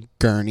 like,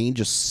 gurney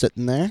just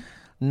sitting there.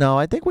 No,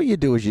 I think what you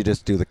do is you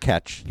just do the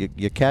catch.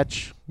 You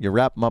catch, you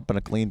wrap them up in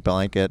a clean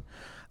blanket.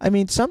 I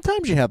mean,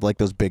 sometimes you have like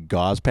those big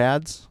gauze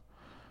pads,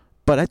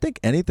 but I think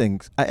anything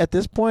at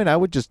this point, I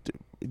would just.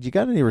 You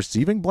got any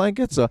receiving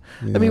blankets? I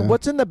mean,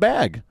 what's in the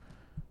bag?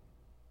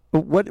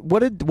 What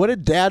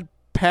did Dad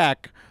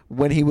pack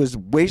when he was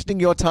wasting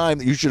your time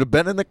that you should have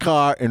been in the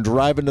car and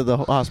driving to the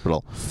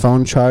hospital?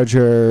 Phone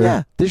charger.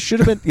 Yeah, this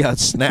should have been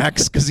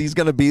snacks because he's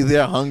gonna be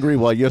there hungry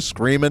while you're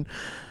screaming.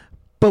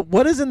 But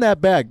what is in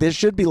that bag? There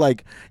should be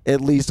like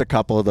at least a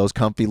couple of those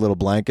comfy little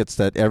blankets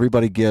that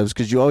everybody gives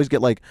because you always get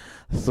like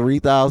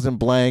 3,000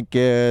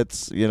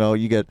 blankets.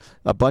 You get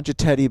a bunch of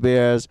teddy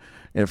bears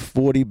and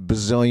 40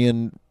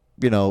 bazillion,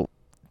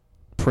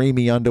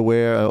 preemie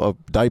underwear or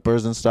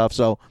diapers and stuff.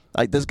 So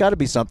there's got to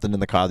be something in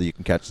the car that you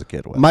can catch the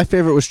kid with. My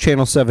favorite was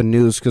Channel 7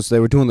 News because they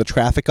were doing the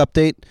traffic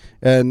update,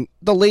 and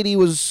the lady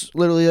was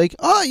literally like,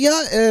 oh,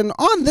 yeah, and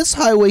on this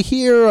highway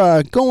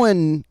here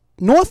going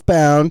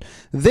northbound,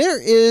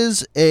 there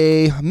is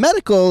a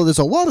medical, there's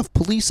a lot of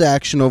police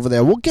action over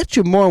there. We'll get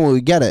you more when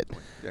we get it.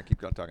 Yeah, keep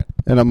going talking.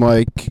 And I'm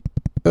like,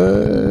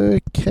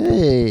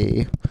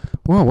 okay.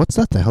 Wow, what's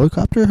that? The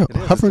helicopter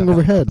hovering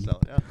overhead. So,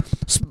 yeah.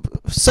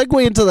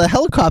 Segue into the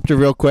helicopter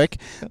real quick.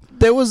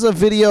 There was a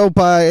video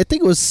by, I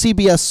think it was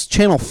CBS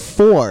Channel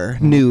 4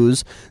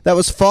 News, that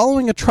was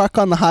following a truck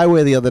on the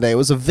highway the other day. It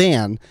was a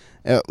van.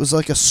 It was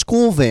like a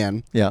school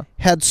van. Yeah.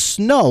 Had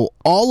snow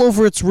all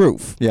over its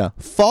roof. Yeah.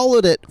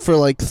 Followed it for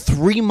like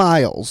 3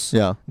 miles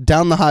Yeah.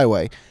 down the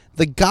highway.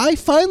 The guy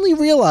finally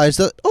realized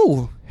that,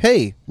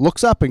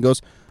 looks up and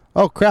goes,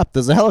 oh, crap,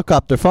 there's a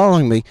helicopter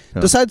following me.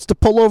 Yeah. Decides to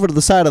pull over to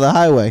the side of the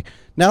highway.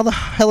 Now the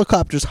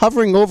helicopter's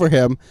hovering over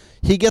him.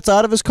 He gets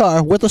out of his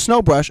car with a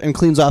snow brush and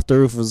cleans off the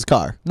roof of his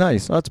car.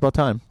 Nice. Oh, that's about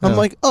time. I'm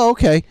like, oh,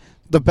 okay.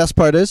 The best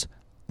part is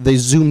they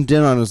zoomed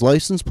in on his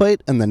license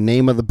plate and the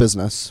name of the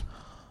business.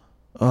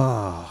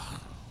 Oh.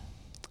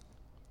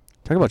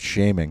 Talk about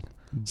shaming.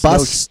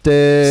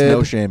 Busted.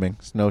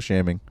 Snow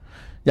shaming.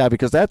 Yeah,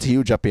 because that's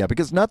huge up here.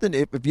 Because nothing,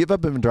 if you've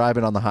ever been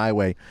driving on the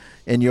highway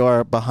and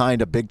you're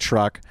behind a big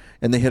truck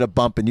and they hit a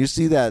bump and you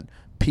see that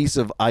piece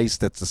of ice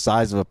that's the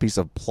size of a piece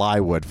of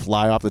plywood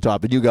fly off the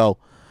top and you go,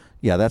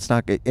 yeah, that's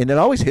not good. And it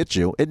always hits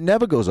you. It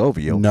never goes over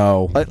you.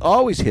 No. It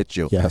always hits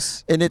you.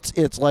 Yes. And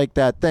it's like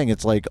that thing.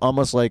 It's like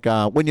almost like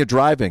when you're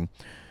driving,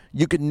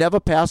 you could never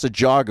pass a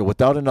jogger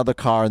without another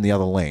car in the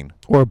other lane.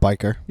 Or a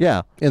biker.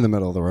 Yeah. In the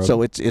middle of the road.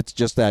 So it's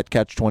just that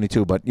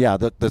catch-22. But yeah,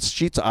 the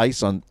sheets of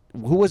ice on,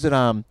 who was it?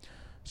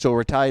 So a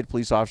retired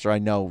police officer I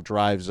know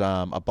drives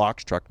a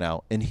box truck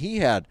now, and he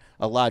had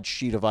a large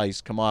sheet of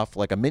ice come off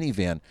like a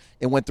minivan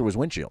and went through his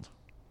windshield.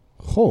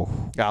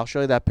 Oh. Yeah, I'll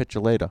show you that picture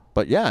later.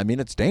 But yeah, I mean,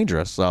 it's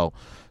dangerous. So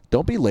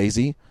don't be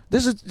lazy.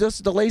 This is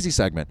just the lazy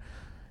segment.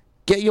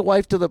 Get your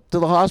wife to the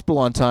hospital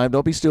on time.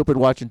 Don't be stupid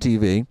watching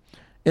TV.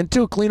 And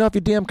 2, clean off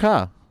your damn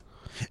car.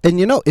 And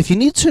if you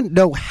need to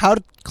know how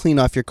to clean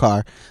off your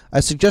car, I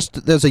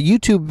suggest there's a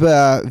YouTube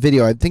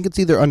video. I think it's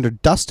either under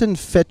Dustin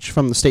Fitch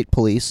from the State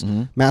Police,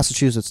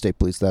 Massachusetts State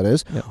Police, that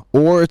is,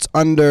 or it's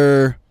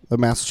under the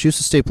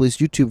Massachusetts State Police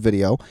YouTube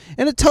video,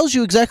 and it tells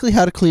you exactly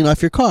how to clean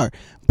off your car.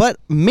 But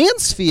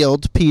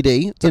Mansfield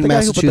PD Is that in the guy who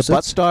Massachusetts. put the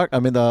butt stock? I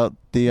mean, the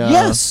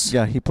Yes.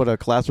 Yeah, he put a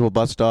collapsible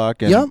butt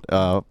stock and Yep.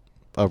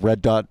 A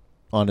red dot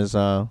on his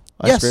ice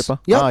Yes. scraper.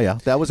 Yep. Oh yeah,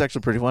 that was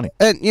actually pretty funny.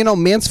 And,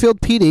 Mansfield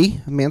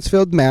PD,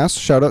 Mansfield, Mass,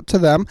 shout out to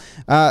them.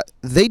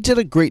 They did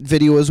a great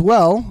video as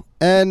well.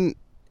 And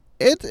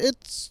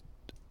it's...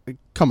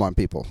 Come on,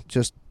 people.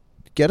 Just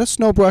get a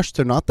snow brush.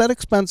 They're not that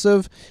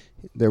expensive.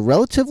 They're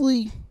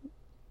relatively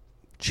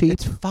cheap.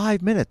 It's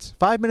 5 minutes.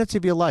 5 minutes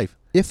of your life.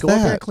 If Go out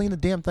there that. and clean the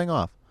damn thing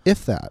off.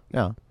 If that.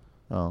 Yeah.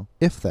 Oh.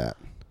 If that.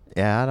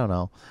 Yeah, I don't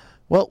know.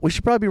 Well, we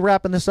should probably be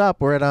wrapping this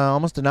up. We're at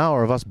almost an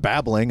hour of us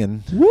babbling,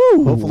 and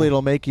Woo! hopefully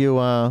it'll make you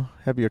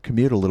have your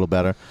commute a little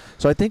better.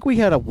 So I think we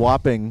have a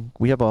whopping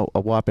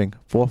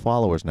 4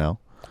 followers now.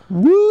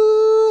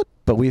 What?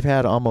 But we've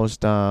had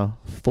almost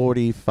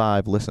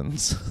 45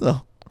 listens.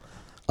 So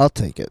I'll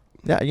take it.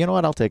 yeah, you know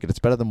what? I'll take it. It's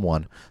better than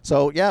 1.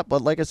 So yeah,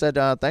 but like I said,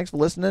 thanks for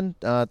listening.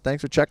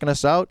 Thanks for checking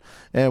us out.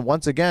 And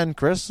once again,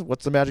 Chris,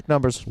 what's the magic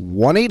numbers?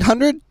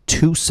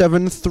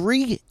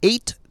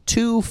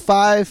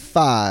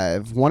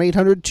 1-800-273-8255.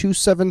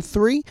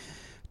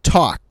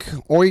 1-800-273-TALK.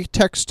 Or you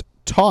text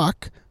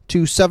TALK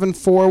to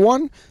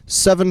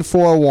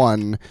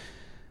 741-741.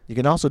 You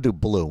can also do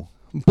blue.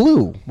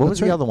 Blue. What was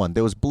That's right. the other one?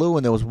 There was blue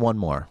and there was one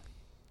more.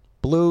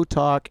 Blue,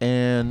 talk,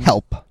 and...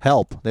 Help.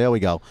 Help. There we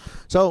go.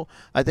 So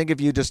I think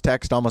if you just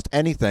text almost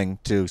anything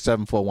to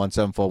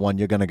 741-741,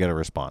 you're going to get a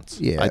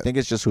response. Yeah. I think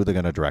it's just who they're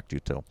going to direct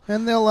you to.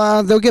 And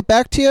they'll get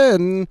back to you,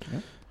 and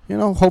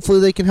hopefully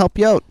they can help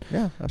you out.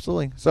 Yeah,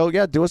 absolutely. So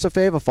yeah, do us a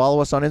favor. Follow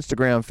us on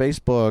Instagram,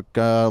 Facebook,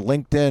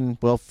 LinkedIn.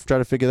 We'll try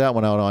to figure that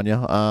one out on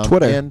you.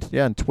 Twitter.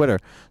 And Twitter.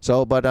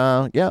 So, but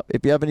yeah,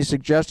 if you have any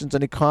suggestions,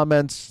 any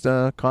comments,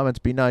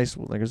 be nice.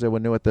 Like I said, we're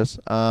new at this.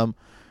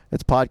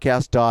 It's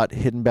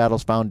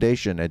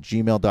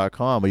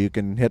podcast.hiddenbattlesfoundation@gmail.com, or you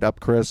can hit up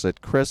Chris at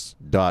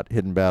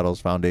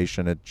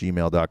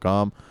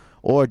chris.hiddenbattlesfoundation@gmail.com,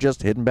 or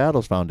just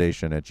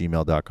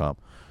hiddenbattlesfoundation@gmail.com,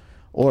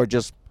 or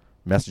just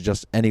message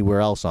us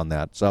anywhere else on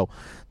that. So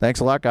thanks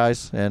a lot,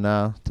 guys, and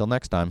till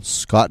next time.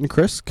 Scott and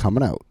Chris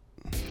coming out.